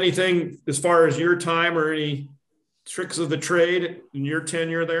 do you have anything as far as your time or any tricks of the trade in your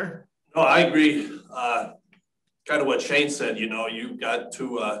tenure there? No, I agree. Kind of what Shane said, you've got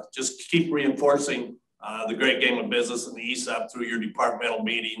to just keep reinforcing the great game of business and the ESOP through your departmental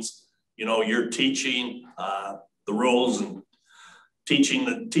meetings. You're teaching the rules and teaching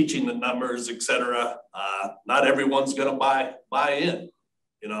the numbers, et cetera. Not everyone's going to buy in,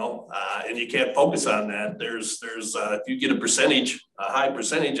 and you can't focus on that. There's if you get a high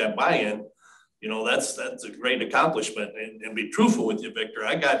percentage at buy-in, that's a great accomplishment. And be truthful with you, Victor.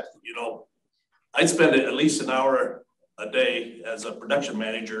 I'd spend at least an hour a day as a production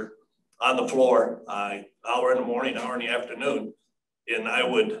manager on the floor, hour in the morning, hour in the afternoon. And I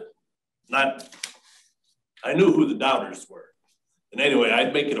knew who the doubters were. And anyway,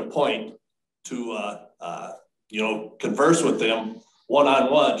 I'd make it a point to, converse with them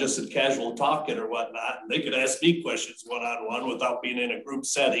one-on-one, just in casual talking or whatnot. And they could ask me questions one-on-one without being in a group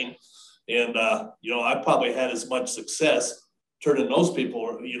setting. And, I probably had as much success turning those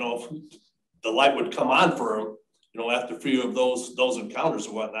people, the light would come on for them, after a few of those encounters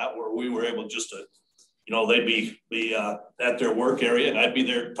or whatnot, where we were able just to, they'd be at their work area and I'd be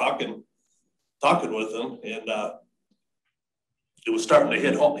there talking with them. And it was starting to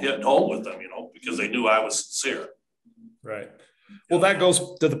hit home with them, because they knew I was sincere. Right. Well, that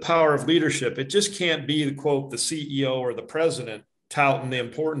goes to the power of leadership. It just can't be the quote, the CEO or the president touting the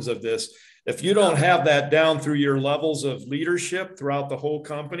importance of this. If you don't have that down through your levels of leadership throughout the whole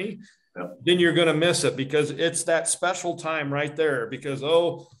company, then you're going to miss it, because it's that special time right there. Because,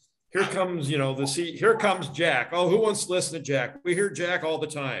 here comes, here comes Jack. Oh, who wants to listen to Jack? We hear Jack all the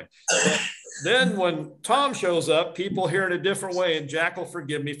time. Then when Tom shows up, people hear it a different way, and Jack will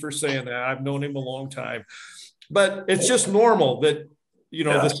forgive me for saying that. I've known him a long time, but it's just normal that, the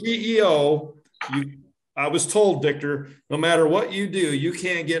CEO, I was told, Victor, no matter what you do, you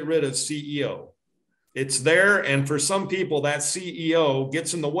can't get rid of CEO. It's there. And for some people, that CEO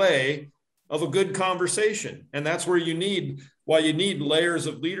gets in the way of a good conversation. And that's where you need layers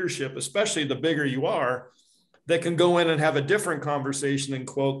of leadership, especially the bigger you are, that can go in and have a different conversation and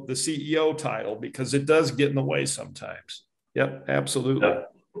quote the CEO title, because it does get in the way sometimes. Yep, absolutely. Yeah.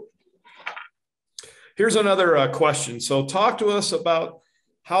 Here's another question. So talk to us about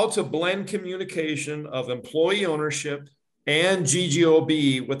how to blend communication of employee ownership and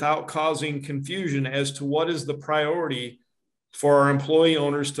GGOB without causing confusion as to what is the priority for our employee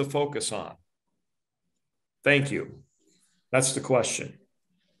owners to focus on? Thank you. That's the question.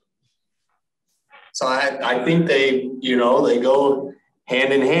 So I think they go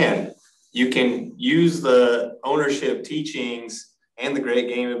hand in hand. You can use the ownership teachings and the great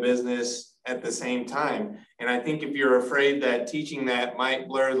game of business at the same time. And I think if you're afraid that teaching that might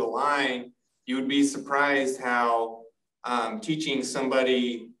blur the line, you would be surprised how teaching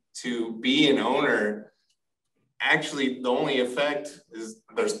somebody to be an owner, actually the only effect is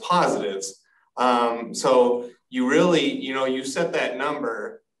there's positives. So you really, you set that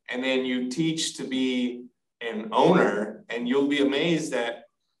number and then you teach to be an owner, and you'll be amazed at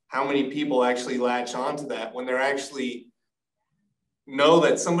how many people actually latch onto that when they're actually know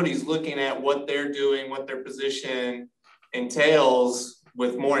that somebody's looking at what they're doing, what their position entails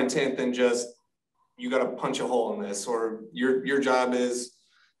with more intent than just, you got to punch a hole in this, or your job is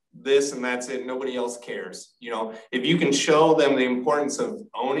this and that's it. Nobody else cares. If you can show them the importance of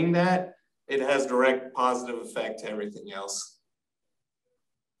owning that, it has direct positive effect to everything else.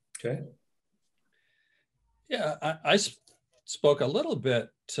 Okay. Yeah, I spoke a little bit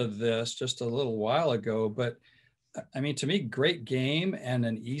to this just a little while ago, but I mean, to me, great game and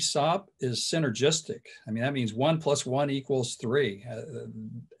an ESOP is synergistic. I mean, that means 1 + 1 = 3.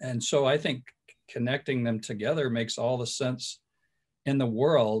 And so I think connecting them together makes all the sense in the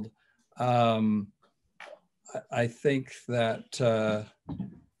world. I think that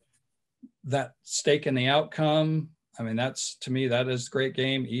that stake in the outcome, I mean, to me, that is great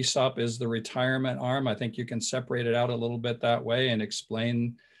game. ESOP is the retirement arm. I think you can separate it out a little bit that way and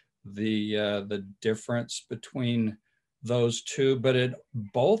explain the difference between those two, but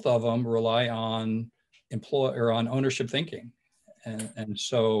both of them rely on on ownership thinking. And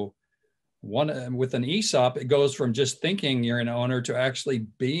so with an ESOP, it goes from just thinking you're an owner to actually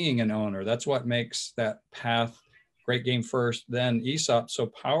being an owner. That's what makes that path, great game first, then ESOP, so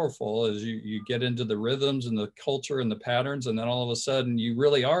powerful, is you get into the rhythms and the culture and the patterns, and then all of a sudden you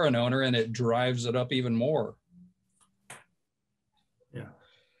really are an owner, and it drives it up even more. Yeah.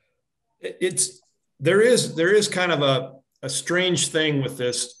 There is kind of a strange thing with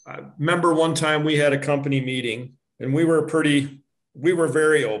this. I remember one time we had a company meeting, and we were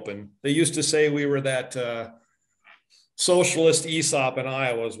very open. They used to say we were that socialist ESOP in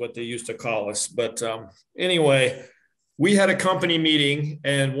Iowa is what they used to call us. But anyway, we had a company meeting,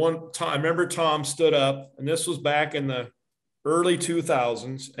 and I remember Tom stood up, and this was back in the early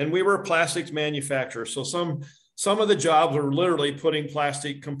 2000s, and we were a plastics manufacturer. So some of the jobs were literally putting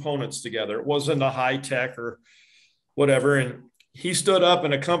plastic components together. It wasn't a high tech or whatever. And he stood up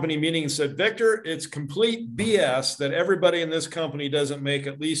in a company meeting and said, "Victor, it's complete BS that everybody in this company doesn't make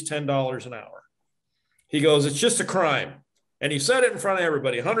at least $10 an hour." He goes, "It's just a crime." And he said it in front of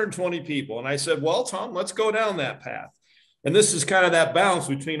everybody, 120 people. And I said, "Well, Tom, let's go down that path." And this is kind of that balance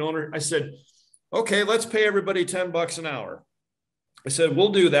between owner. I said, "Okay, let's pay everybody $10 an hour." I said, "We'll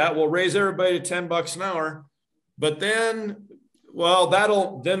do that. We'll raise everybody to $10 an hour. But then, well,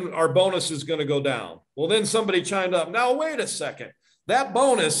 then our bonus is going to go down." Well, then somebody chimed up, "Now, wait a second. That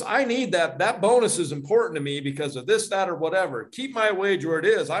bonus, I need that. That bonus is important to me because of this, that, or whatever. Keep my wage where it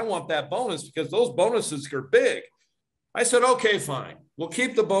is. I want that bonus because those bonuses are big." I said, "Okay, fine. We'll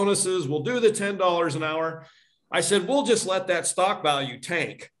keep the bonuses. We'll do the $10 an hour." I said, "We'll just let that stock value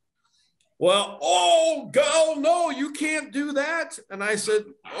tank." "Well, oh, God, no, you can't do that." And I said,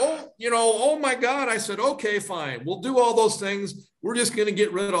 "Oh my God." I said, "Okay, fine. We'll do all those things. We're just going to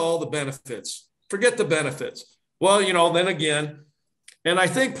get rid of all the benefits. Forget the benefits." Well, then again, and I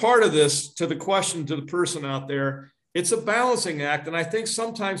think part of this, to the question to the person out there, it's a balancing act. And I think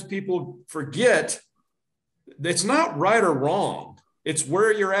sometimes people forget it's not right or wrong. It's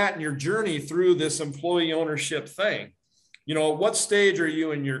where you're at in your journey through this employee ownership thing. What stage are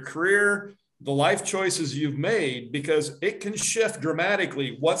you in your career, the life choices you've made, because it can shift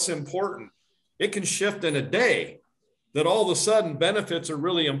dramatically what's important. It can shift in a day that all of a sudden benefits are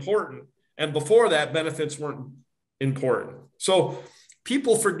really important. And before that, benefits weren't important. So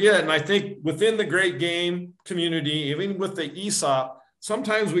people forget, and I think within the great game community, even with the ESOP,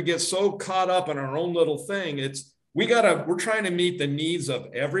 sometimes we get so caught up in our own little thing. We're trying to meet the needs of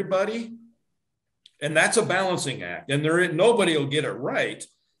everybody. And that's a balancing act. And nobody will get it right.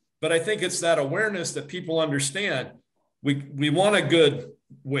 But I think it's that awareness that people understand. We want a good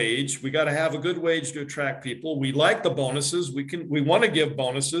wage. We got to have a good wage to attract people. We like the bonuses. We want to give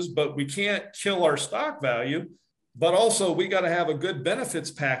bonuses, but we can't kill our stock value. But also we got to have a good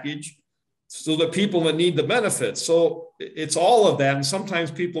benefits package so the people that need the benefits. So it's all of that. And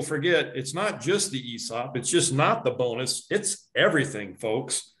sometimes people forget it's not just the ESOP. It's just not the bonus. It's everything,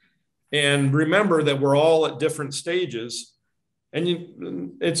 folks. And remember that we're all at different stages.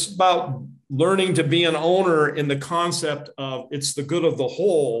 And it's about learning to be an owner in the concept of it's the good of the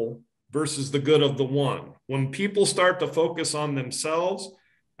whole versus the good of the one. When people start to focus on themselves,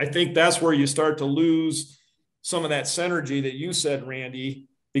 I think that's where you start to lose some of that synergy that you said, Randy,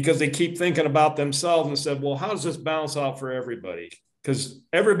 because they keep thinking about themselves and said, well, how does this balance out for everybody? Because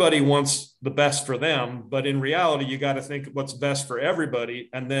everybody wants the best for them, but in reality, you got to think what's best for everybody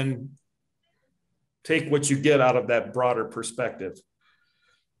and then take what you get out of that broader perspective.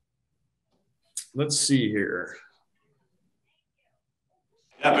 Let's see here.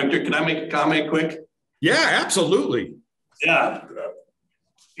 Yeah, Victor, can I make a comment quick? Yeah, absolutely. Yeah.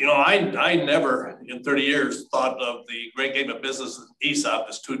 You know, I never in 30 years thought of the Great Game of Business and ESOP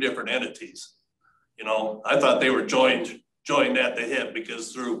as two different entities. You know, I thought they were joined at the hip,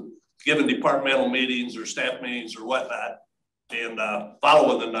 because through given departmental meetings or staff meetings or whatnot, and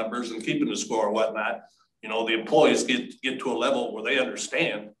following the numbers and keeping the score or whatnot, you know, the employees get to a level where they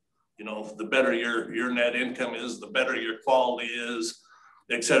understand, you know, the better your net income is, the better your quality is,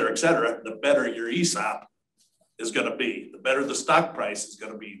 et cetera, the better your ESOP is going to be, the better the stock price is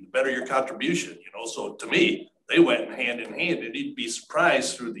going to be, the better your contribution, you know. So to me, they went hand in hand, and you'd be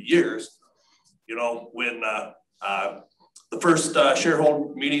surprised through the years, you know, when the first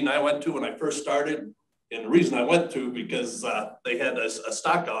shareholder meeting I went to when I first started, and the reason I went to because they had a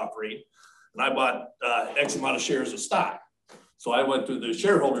stock offering, and I bought X amount of shares of stock. So I went to the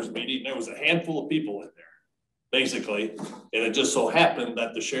shareholders meeting, and there was a handful of people in there, basically, and it just so happened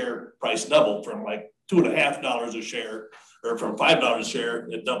that the share price doubled from like $2.50 a share, or from $5 a share,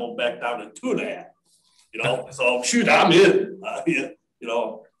 it doubled back down to $2.50. You know, so shoot, I'm in. You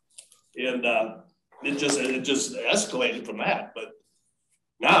know, and it just escalated from that. But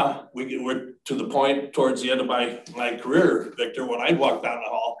now we're to the point towards the end of my career, Victor, when I walk down the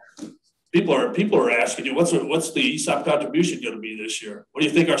hall, people are asking you, what's the ESOP contribution going to be this year? What do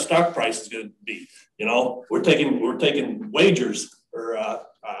you think our stock price is going to be? You know, we're taking wagers or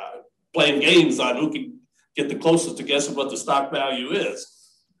playing games on who can get the closest to guessing what the stock value is.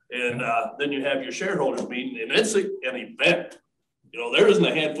 And then you have your shareholders meeting, and it's an event. You know, there isn't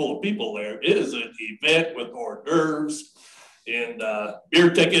a handful of people there. It is an event with hors d'oeuvres and beer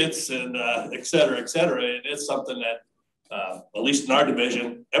tickets and et cetera, et cetera. And it's something that, at least in our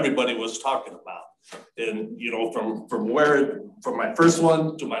division, everybody was talking about. And, you know, from my first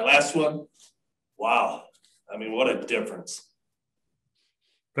one to my last one, wow. I mean, what a difference.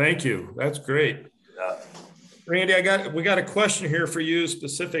 Thank you. That's great. Yeah. Randy, we got a question here for you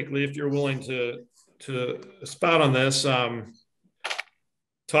specifically, if you're willing to spout on this.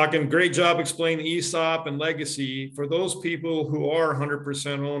 Talking great job explaining ESOP and legacy. For those people who are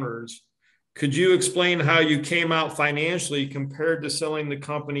 100% owners, could you explain how you came out financially compared to selling the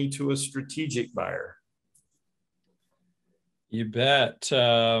company to a strategic buyer? You bet.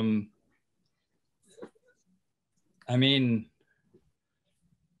 I mean,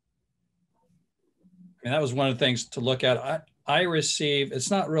 that was one of the things to look at. I receive,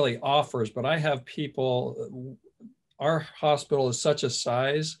 it's not really offers, but I have people, our hospital is such a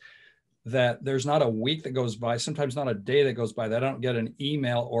size that there's not a week that goes by, sometimes not a day that goes by that I don't get an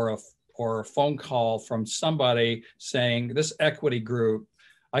email or a phone call from somebody saying, this equity group,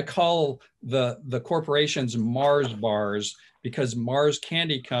 I call the corporations Mars bars, because Mars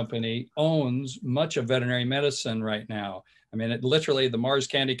Candy Company owns much of veterinary medicine right now. I mean, literally the Mars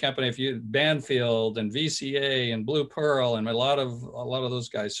Candy Company, if you Banfield and VCA and Blue Pearl and a lot of those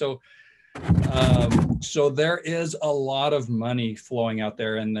guys. So there is a lot of money flowing out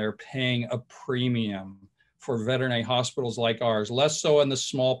there, and they're paying a premium for veterinary hospitals like ours. Less so in the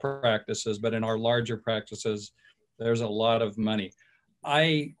small practices, but in our larger practices, there's a lot of money.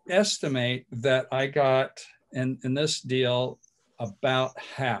 I estimate that I got in this deal about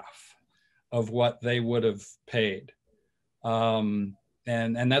half of what they would have paid. And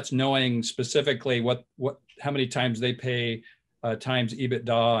that's knowing specifically how many times they pay times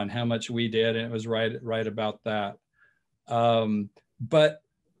EBITDA and how much we did, and it was right about that. But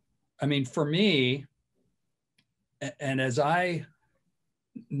I mean, for me, and as I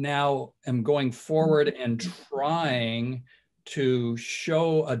now am going forward and trying to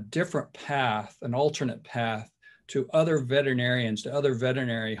show a different path, an alternate path to other veterinarians, to other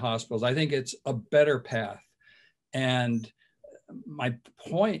veterinary hospitals, I think it's a better path. And my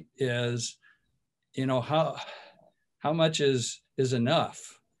point is, you know, how much is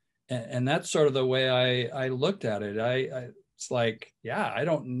enough? And that's sort of the way I looked at it. It's like, yeah, I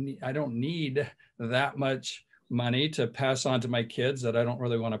don't need that much money to pass on to my kids that I don't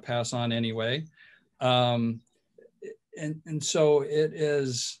really want to pass on anyway. And so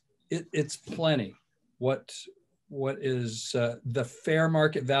it's plenty. What the fair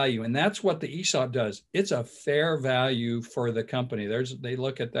market value. And that's what the ESOP does. It's a fair value for the company. They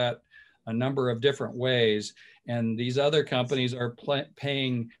look at that a number of different ways. And these other companies are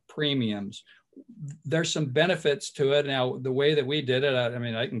paying premiums. There's some benefits to it. Now, the way that we did it, I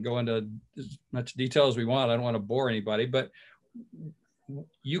mean, I can go into as much detail as we want. I don't want to bore anybody, but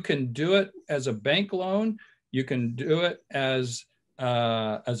you can do it as a bank loan. You can do it as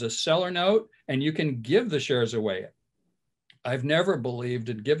a seller note, and you can give the shares away. I've never believed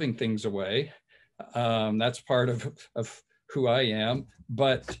in giving things away. That's part of who I am,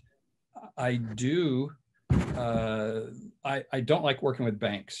 but I do. I don't like working with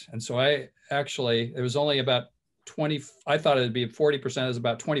banks. And so it was only about 20, I thought it'd be 40%, is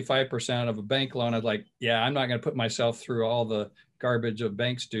about 25% of a bank loan. I'd like, yeah, I'm not going to put myself through all the garbage of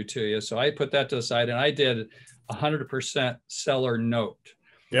banks do to you. So I put that to the side and I did 100% seller note.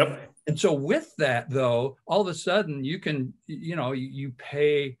 Yep. And so with that though, all of a sudden you can, you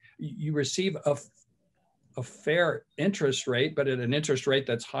receive a fair interest rate, but at an interest rate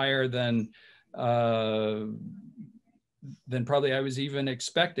that's higher than probably I was even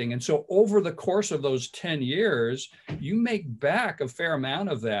expecting. And so over the course of those 10 years, you make back a fair amount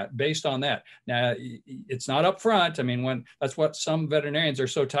of that based on that. Now, it's not upfront. I mean, that's what some veterinarians are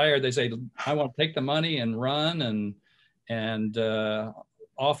so tired. They say, I want to take the money and run and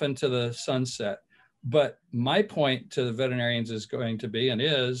off into the sunset. But my point to the veterinarians is going to be, and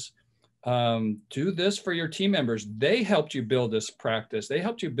is, do this for your team members. They helped you build this practice. They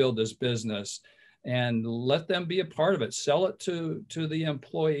helped you build this business, and let them be a part of it. Sell it to the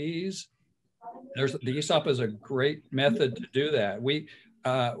employees. The ESOP is a great method to do that. We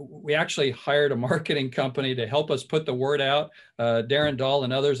actually hired a marketing company to help us put the word out. Darren Dahl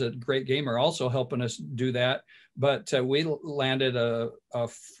and others at Great Game are also helping us do that. But we landed a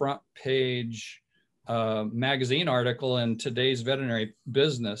front page magazine article in Today's Veterinary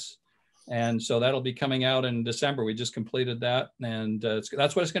Business. And so that'll be coming out in December. We just completed that. And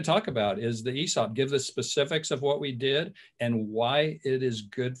that's what it's going to talk about, is the ESOP, give the specifics of what we did and why it is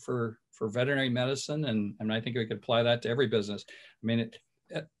good for veterinary medicine. And I think we could apply that to every business. I mean,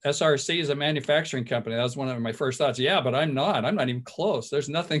 SRC is a manufacturing company. That was one of my first thoughts. Yeah, but I'm not even close. There's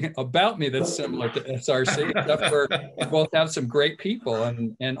nothing about me that's similar to SRC, except for we both have some great people.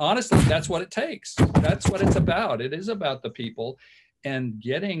 And honestly, that's what it takes. That's what it's about. It is about the people and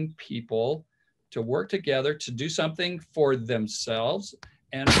getting people to work together to do something for themselves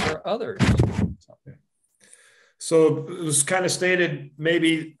and for others. So it was kind of stated,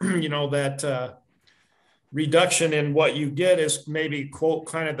 maybe, that reduction in what you get is maybe, quote,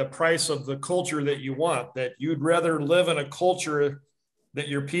 kind of the price of the culture that you want, that you'd rather live in a culture that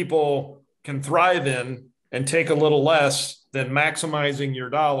your people can thrive in and take a little less than maximizing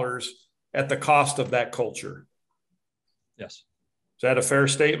your dollars at the cost of that culture. Yes. Is that a fair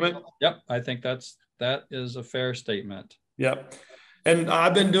statement? Yep. I think that is a fair statement. Yep. And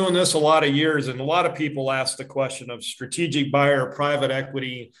I've been doing this a lot of years, and a lot of people ask the question of strategic buyer, private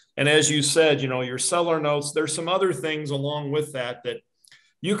equity. And as you said, your seller notes, there's some other things along with that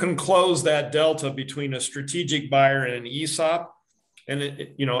you can close that delta between a strategic buyer and an ESOP. And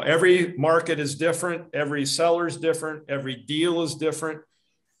every market is different. Every seller is different. Every deal is different.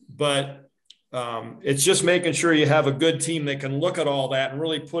 But it's just making sure you have a good team that can look at all that and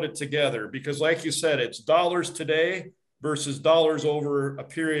really put it together. Because like you said, it's dollars today versus dollars over a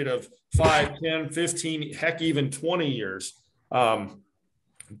period of 5, 10, 15, heck, even 20 years. So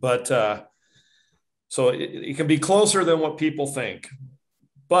it can be closer than what people think.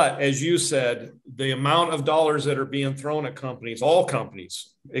 But as you said, the amount of dollars that are being thrown at companies, all companies,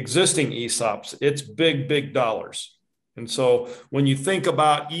 existing ESOPs, it's big, big dollars. And so when you think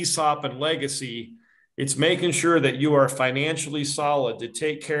about ESOP and legacy, it's making sure that you are financially solid to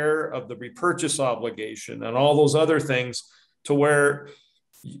take care of the repurchase obligation and all those other things, to where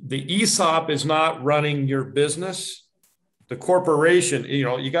the ESOP is not running your business. The corporation,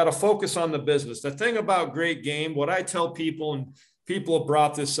 you got to focus on the business. The thing about Great Game, what I tell people, and people have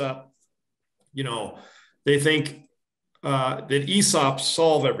brought this up, they think that ESOPs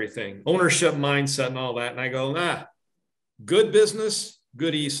solve everything, ownership mindset and all that. And I go, good business,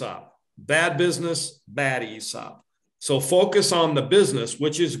 good ESOP. Bad business, bad ESOP. So focus on the business,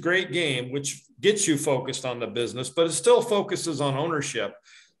 which is Great Game, which gets you focused on the business, but it still focuses on ownership.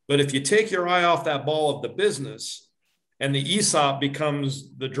 But if you take your eye off that ball of the business and the ESOP becomes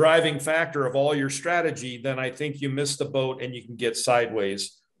the driving factor of all your strategy, then I think you miss the boat and you can get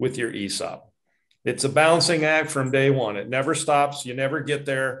sideways with your ESOP. It's a balancing act from day one. It never stops. You never get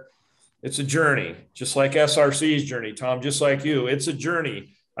there. It's a journey, just like SRC's journey, Tom, just like you. It's a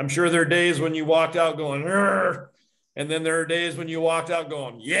journey. I'm sure there are days when you walked out going, And then there are days when you walked out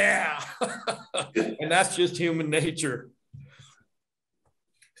going, yeah. And that's just human nature.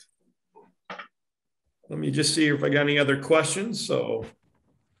 Let me just see if I got any other questions. So,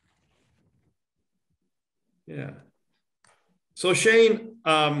 yeah. So Shane,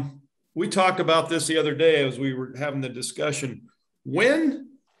 we talked about this the other day as we were having the discussion. When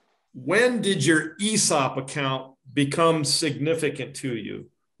did your ESOP account become significant to you?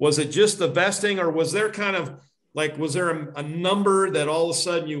 Was it just the vesting, or was there kind of like, was there a number that all of a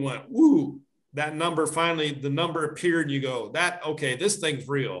sudden you went, ooh, that number finally, the number appeared and you go, okay, this thing's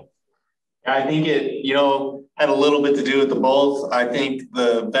real? I think it, had a little bit to do with the both. I think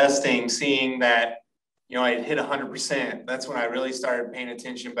the vesting, seeing that, I hit 100%, that's when I really started paying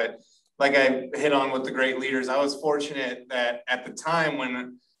attention. But like I hit on with the great leaders, I was fortunate that at the time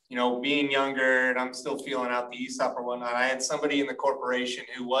when, being younger and I'm still feeling out the ESOP or whatnot, I had somebody in the corporation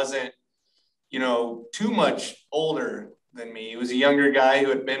who wasn't, too much older than me. He was a younger guy who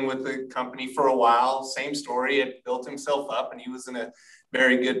had been with the company for a while. Same story, had built himself up and he was in a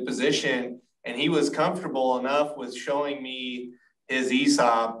very good position. And he was comfortable enough with showing me his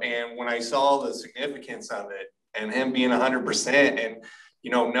ESOP. And when I saw the significance of it and him being 100% and,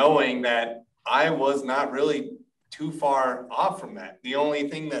 knowing that I was not really too far off from that. The only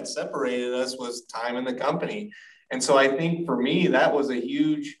thing that separated us was time in the company. And so I think for me, that was a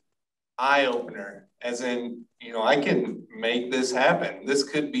huge eye opener, as in, I can make this happen. This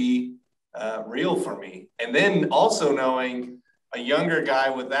could be real for me. And then also knowing a younger guy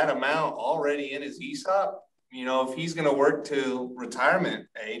with that amount already in his ESOP, if he's going to work to retirement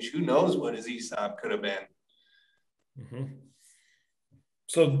age, who knows what his ESOP could have been. Mm-hmm.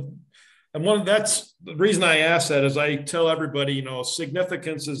 So, and that's the reason I ask that is I tell everybody,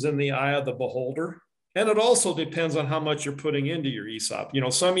 significance is in the eye of the beholder. And it also depends on how much you're putting into your ESOP.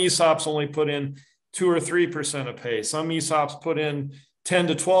 Some ESOPs only put in 2 or 3% of pay. Some ESOPs put in 10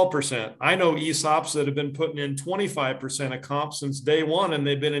 to 12%. I know ESOPs that have been putting in 25% of comp since day one, and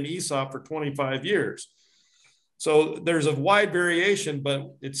they've been in ESOP for 25 years. So there's a wide variation,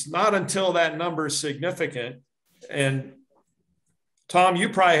 but it's not until that number is significant. And Tom, you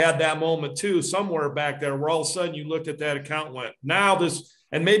probably had that moment too, somewhere back there where all of a sudden you looked at that account and went, now this,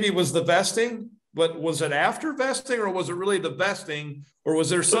 and maybe it was the vesting, but was it after vesting or was it really the vesting, or was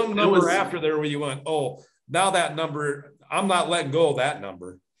there some number after there where you went, oh, now that number, I'm not letting go of that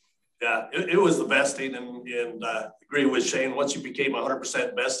number? Yeah, it was the vesting, and agree with Shane. Once you became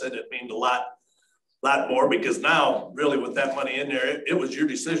 100% vested, it meant a lot more, because now really with that money in there, it was your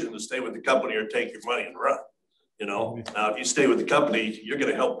decision to stay with the company or take your money and run. Now if you stay with the company, you're going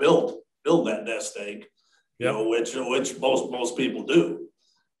to help build that nest egg, which most people do,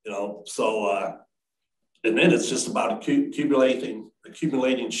 so and then it's just about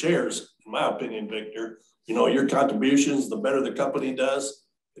accumulating shares, in my opinion, Victor. Your contributions, the better the company does,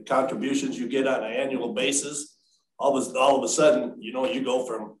 the contributions you get on an annual basis, all of a sudden, you go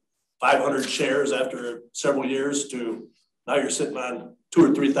from 500 shares after several years to now you're sitting on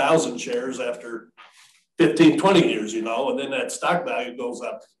 2,000 or 3,000 shares after 15, 20 years, and then that stock value goes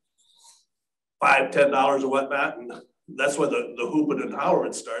up $5, $10 or whatnot. And that's where the hooping and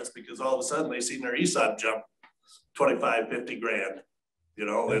hollering starts, because all of a sudden they see their ESOP jump 25, 50 grand,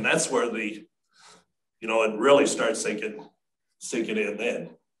 and that's where it really starts sinking in then.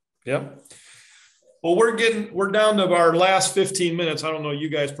 Yep. Well, we're down to our last 15 minutes. I don't know, you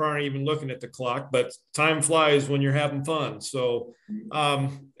guys probably aren't even looking at the clock, but time flies when you're having fun. So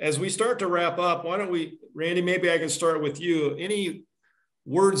as we start to wrap up, why don't we, Randy, maybe I can start with you. Any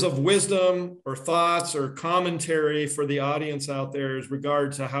words of wisdom or thoughts or commentary for the audience out there as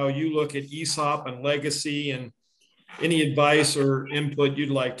regard to how you look at ESOP and legacy, and any advice or input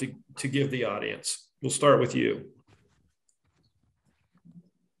you'd like to give the audience? We'll start with you.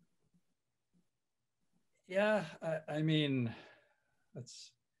 Yeah, I mean,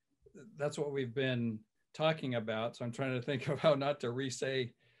 that's what we've been talking about. So I'm trying to think of how not to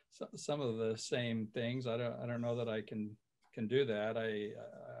re-say some of the same things. I don't know that I can do that.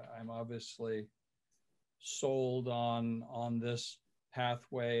 I'm obviously sold on this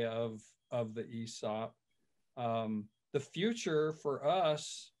pathway of the ESOP. The future for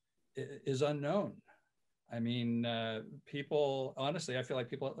us is unknown. I mean, people, honestly, I feel like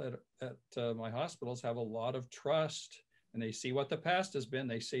people at my hospitals have a lot of trust, and they see what the past has been.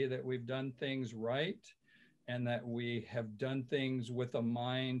 They see that we've done things right, and that we have done things with a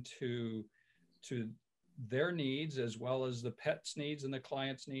mind to their needs, as well as the pet's needs and the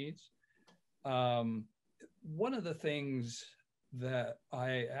client's needs. One of the things that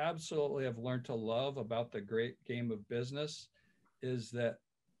I absolutely have learned to love about the great game of business is that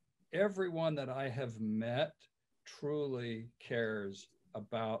everyone that I have met truly cares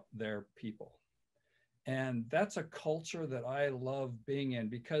about their people. And that's a culture that I love being in,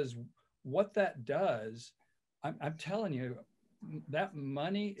 because what that does, I'm telling you, that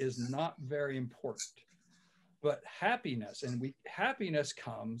money is not very important, but happiness, and happiness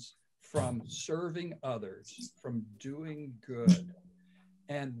comes from serving others, from doing good.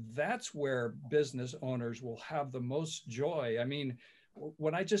 And that's where business owners will have the most joy. I mean,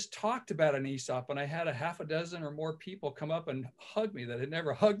 when I just talked about an ESOP and I had a half a dozen or more people come up and hug me that had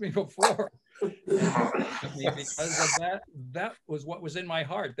never hugged me before, because of that was what was in my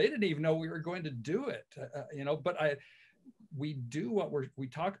heart. They didn't even know we were going to do it, but we do what we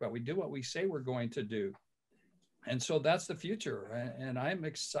talk about. We do what we say we're going to do. And so that's the future. And I'm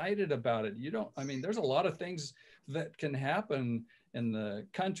excited about it. There's a lot of things that can happen in the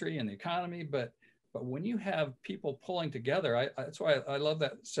country and the economy, but when you have people pulling together, that's why I love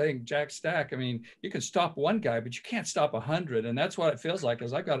that saying, Jack Stack. I mean, you can stop one guy, but you can't stop 100. And that's what it feels like,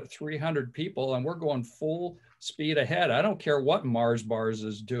 is I got 300 people and we're going full speed ahead. I don't care what Mars Bars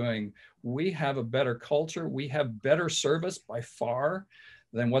is doing. We have a better culture. We have better service by far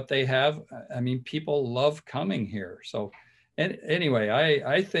than what they have. I mean, people love coming here. So anyway,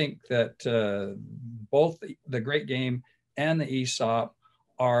 I think that both the Great Game and the ESOP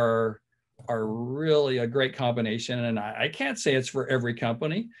are really a great combination. And I can't say it's for every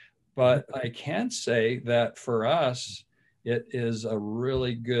company, but I can say that for us, it is a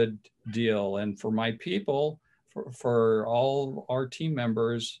really good deal. And for my people, for all our team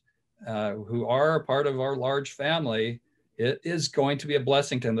members who are a part of our large family, it is going to be a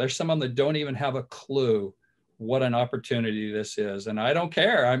blessing to them. There's some of them that don't even have a clue what an opportunity this is. And I don't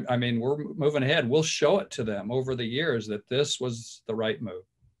care. I mean, we're moving ahead. We'll show it to them over the years that this was the right move.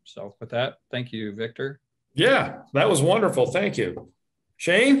 So with that, thank you, Victor. Yeah, that was wonderful. Thank you.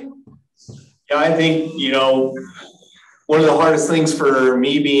 Shane? Yeah, I think, one of the hardest things for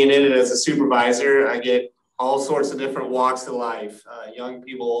me being in it as a supervisor, I get all sorts of different walks of life, young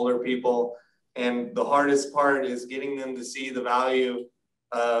people, older people. And the hardest part is getting them to see the value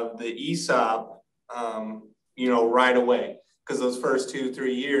of the ESOP, right away. Because those first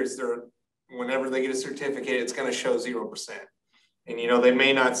 2-3 years, whenever they get a certificate, it's going to show 0%. And, they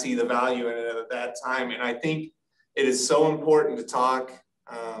may not see the value in it at that time. And I think it is so important to talk,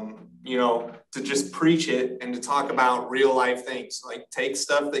 to just preach it and to talk about real life things. Like, take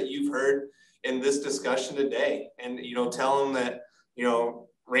stuff that you've heard in this discussion today and, tell them that,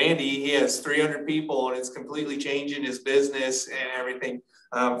 Randy, he has 300 people and it's completely changing his business and everything.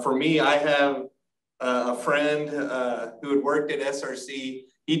 For me, I have a friend who had worked at SRC.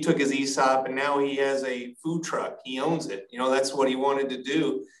 He took his ESOP and now he has a food truck. He owns it. That's what he wanted to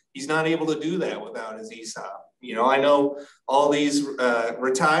do. He's not able to do that without his ESOP. I know all these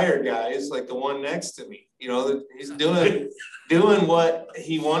retired guys, like the one next to me, he's doing what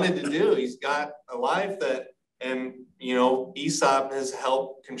he wanted to do. He's got a life and ESOP has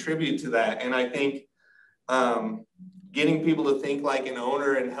helped contribute to that. And I think getting people to think like an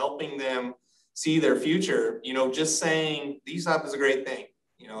owner and helping them see their future, just saying ESOP is a great thing.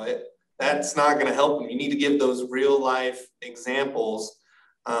 That's not going to help them. You need to give those real life examples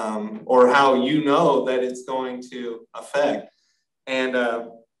or how that it's going to affect. And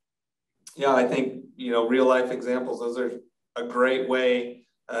I think, real life examples, those are a great way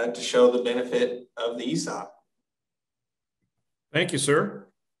to show the benefit of the ESOP. Thank you, sir.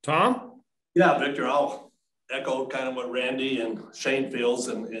 Tom? Yeah, Victor, I'll echo kind of what Randy and Shane feels,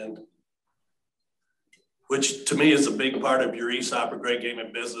 and which to me is a big part of your ESOP or Great Game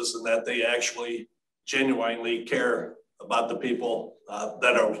in Business, and that they actually genuinely care about the people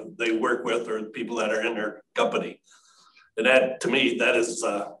they work with or the people that are in their company. And that, to me, that is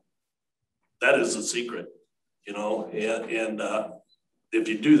a secret, and if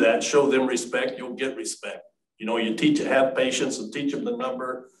you do that, show them respect, you'll get respect. You have patience and teach them the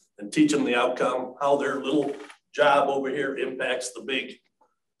number and teach them the outcome, how their little job over here impacts the big,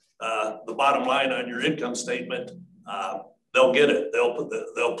 the bottom line on your income statement. They'll get it.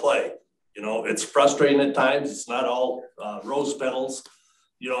 They'll play. It's frustrating at times. It's not all rose petals,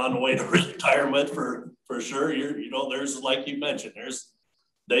 on the way to retirement for sure. There's, like you mentioned, there's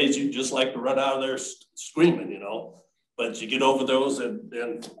days you just like to run out of there screaming, but you get over those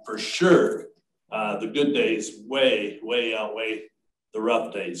and for sure, the good days way outweigh the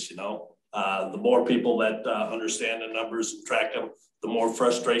rough days, the more people that understand the numbers and track them, the more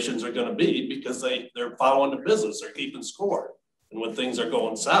frustrations are going to be because they're following the business, they're keeping score. And when things are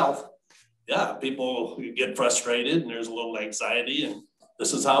going south, people get frustrated and there's a little anxiety, and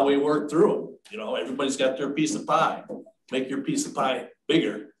this is how we work through them. Everybody's got their piece of pie. Make your piece of pie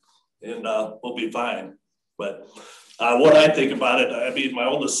bigger and we'll be fine. But what I think about it, I mean, my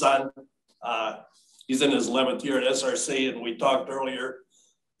oldest son, he's in his 11th year at SRC, and we talked earlier.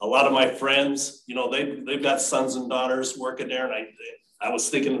 A lot of my friends, you know, they've got sons and daughters working there, and I was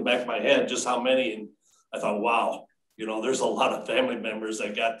thinking in the back of my head just how many, and I thought, wow, you know, there's a lot of family members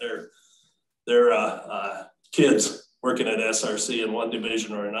that got their kids working at SRC in one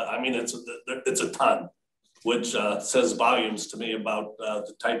division or another. I mean, it's a ton, which says volumes to me about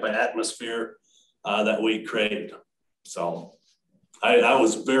the type of atmosphere that we create. So I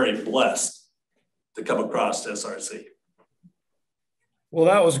was very blessed to come across SRC. Well,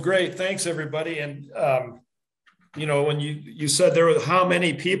 that was great. Thanks, everybody. And, you know, when you said there were how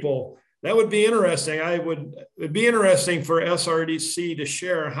many people, that would be interesting. It'd be interesting for SRC to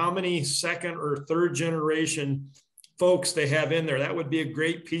share how many second or third generation folks they have in there. That would be a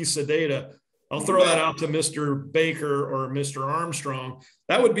great piece of data. I'll throw that out to Mr. Baker or Mr. Armstrong.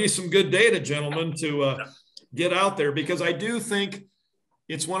 That would be some good data, gentlemen, to get out there, because I do think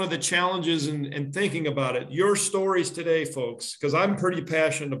it's one of the challenges in thinking about it. Your stories today, folks, because I'm pretty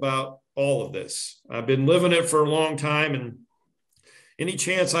passionate about all of this. I've been living it for a long time, and any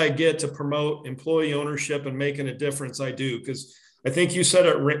chance I get to promote employee ownership and making a difference, I do, because I think you said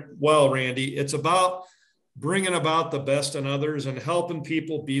it well, Randy. It's about bringing about the best in others and helping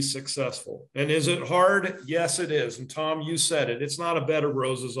people be successful. And is it hard? Yes, it is. And Tom, you said it. It's not a bed of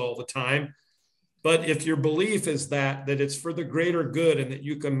roses all the time. But if your belief is that it's for the greater good and that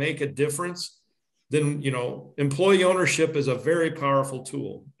you can make a difference, then, you know, employee ownership is a very powerful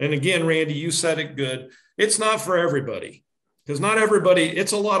tool. And again, Randy, you said it good. It's not for everybody, because not everybody,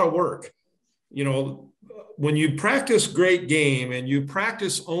 it's a lot of work. You know, when you practice great game and you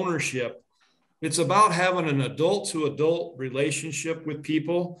practice ownership, it's about having an adult to adult relationship with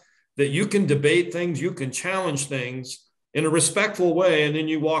people that you can debate things, you can challenge things in a respectful way, and then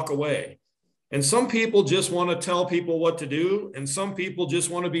you walk away. And some people just want to tell people what to do, and some people just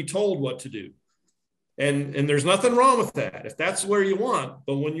want to be told what to do. And there's nothing wrong with that if that's where you want.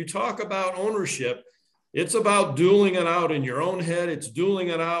 But when you talk about ownership, it's about dueling it out in your own head. It's dueling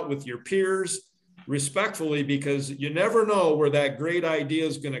it out with your peers respectfully, because you never know where that great idea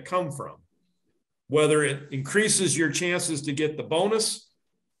is going to come from. Whether it increases your chances to get the bonus,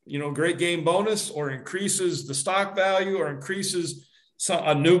 you know, great game bonus, or increases the stock value, or increases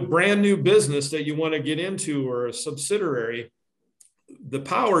a brand new business that you want to get into, or a subsidiary. The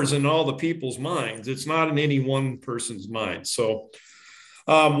power's in all the people's minds. It's not in any one person's mind. So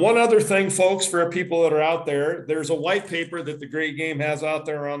one other thing, folks, for people that are out there, there's a white paper that the Great Game has out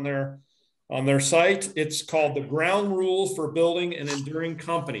there on their site. It's called The Ground Rules for Building an Enduring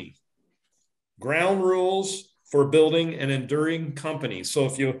Company. Ground Rules for Building an Enduring Company. So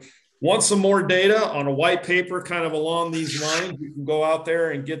if you want some more data on a white paper kind of along these lines, you can go out there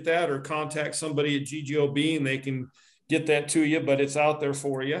and get that, or contact somebody at GGOB and they can get that to you, but it's out there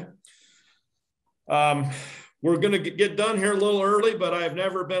for you. We're going to get done here a little early, but I've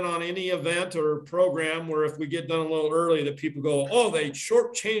never been on any event or program where if we get done a little early that people go, oh, they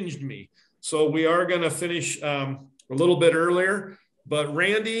shortchanged me. So we are going to finish a little bit earlier. But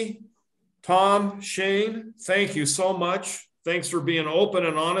Randy, Tom, Shane, thank you so much. Thanks for being open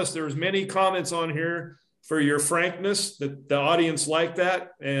and honest. There's many comments on here for your frankness, that the audience liked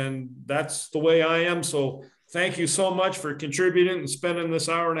that, and that's the way I am. So thank you so much for contributing and spending this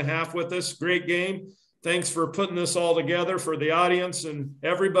hour and a half with us. Great game. Thanks for putting this all together for the audience and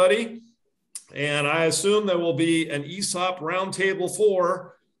everybody. And I assume there will be an ESOP Roundtable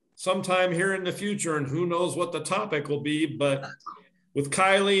 4 sometime here in the future, and who knows what the topic will be, but with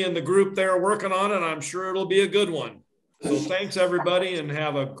Kylie and the group there working on it, I'm sure it'll be a good one. So thanks, everybody, and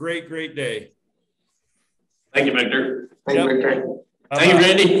have a great, great day. Thank you, Victor. Thank you, Victor. Thank you,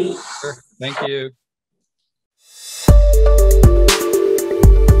 Randy. Sure. Thank you.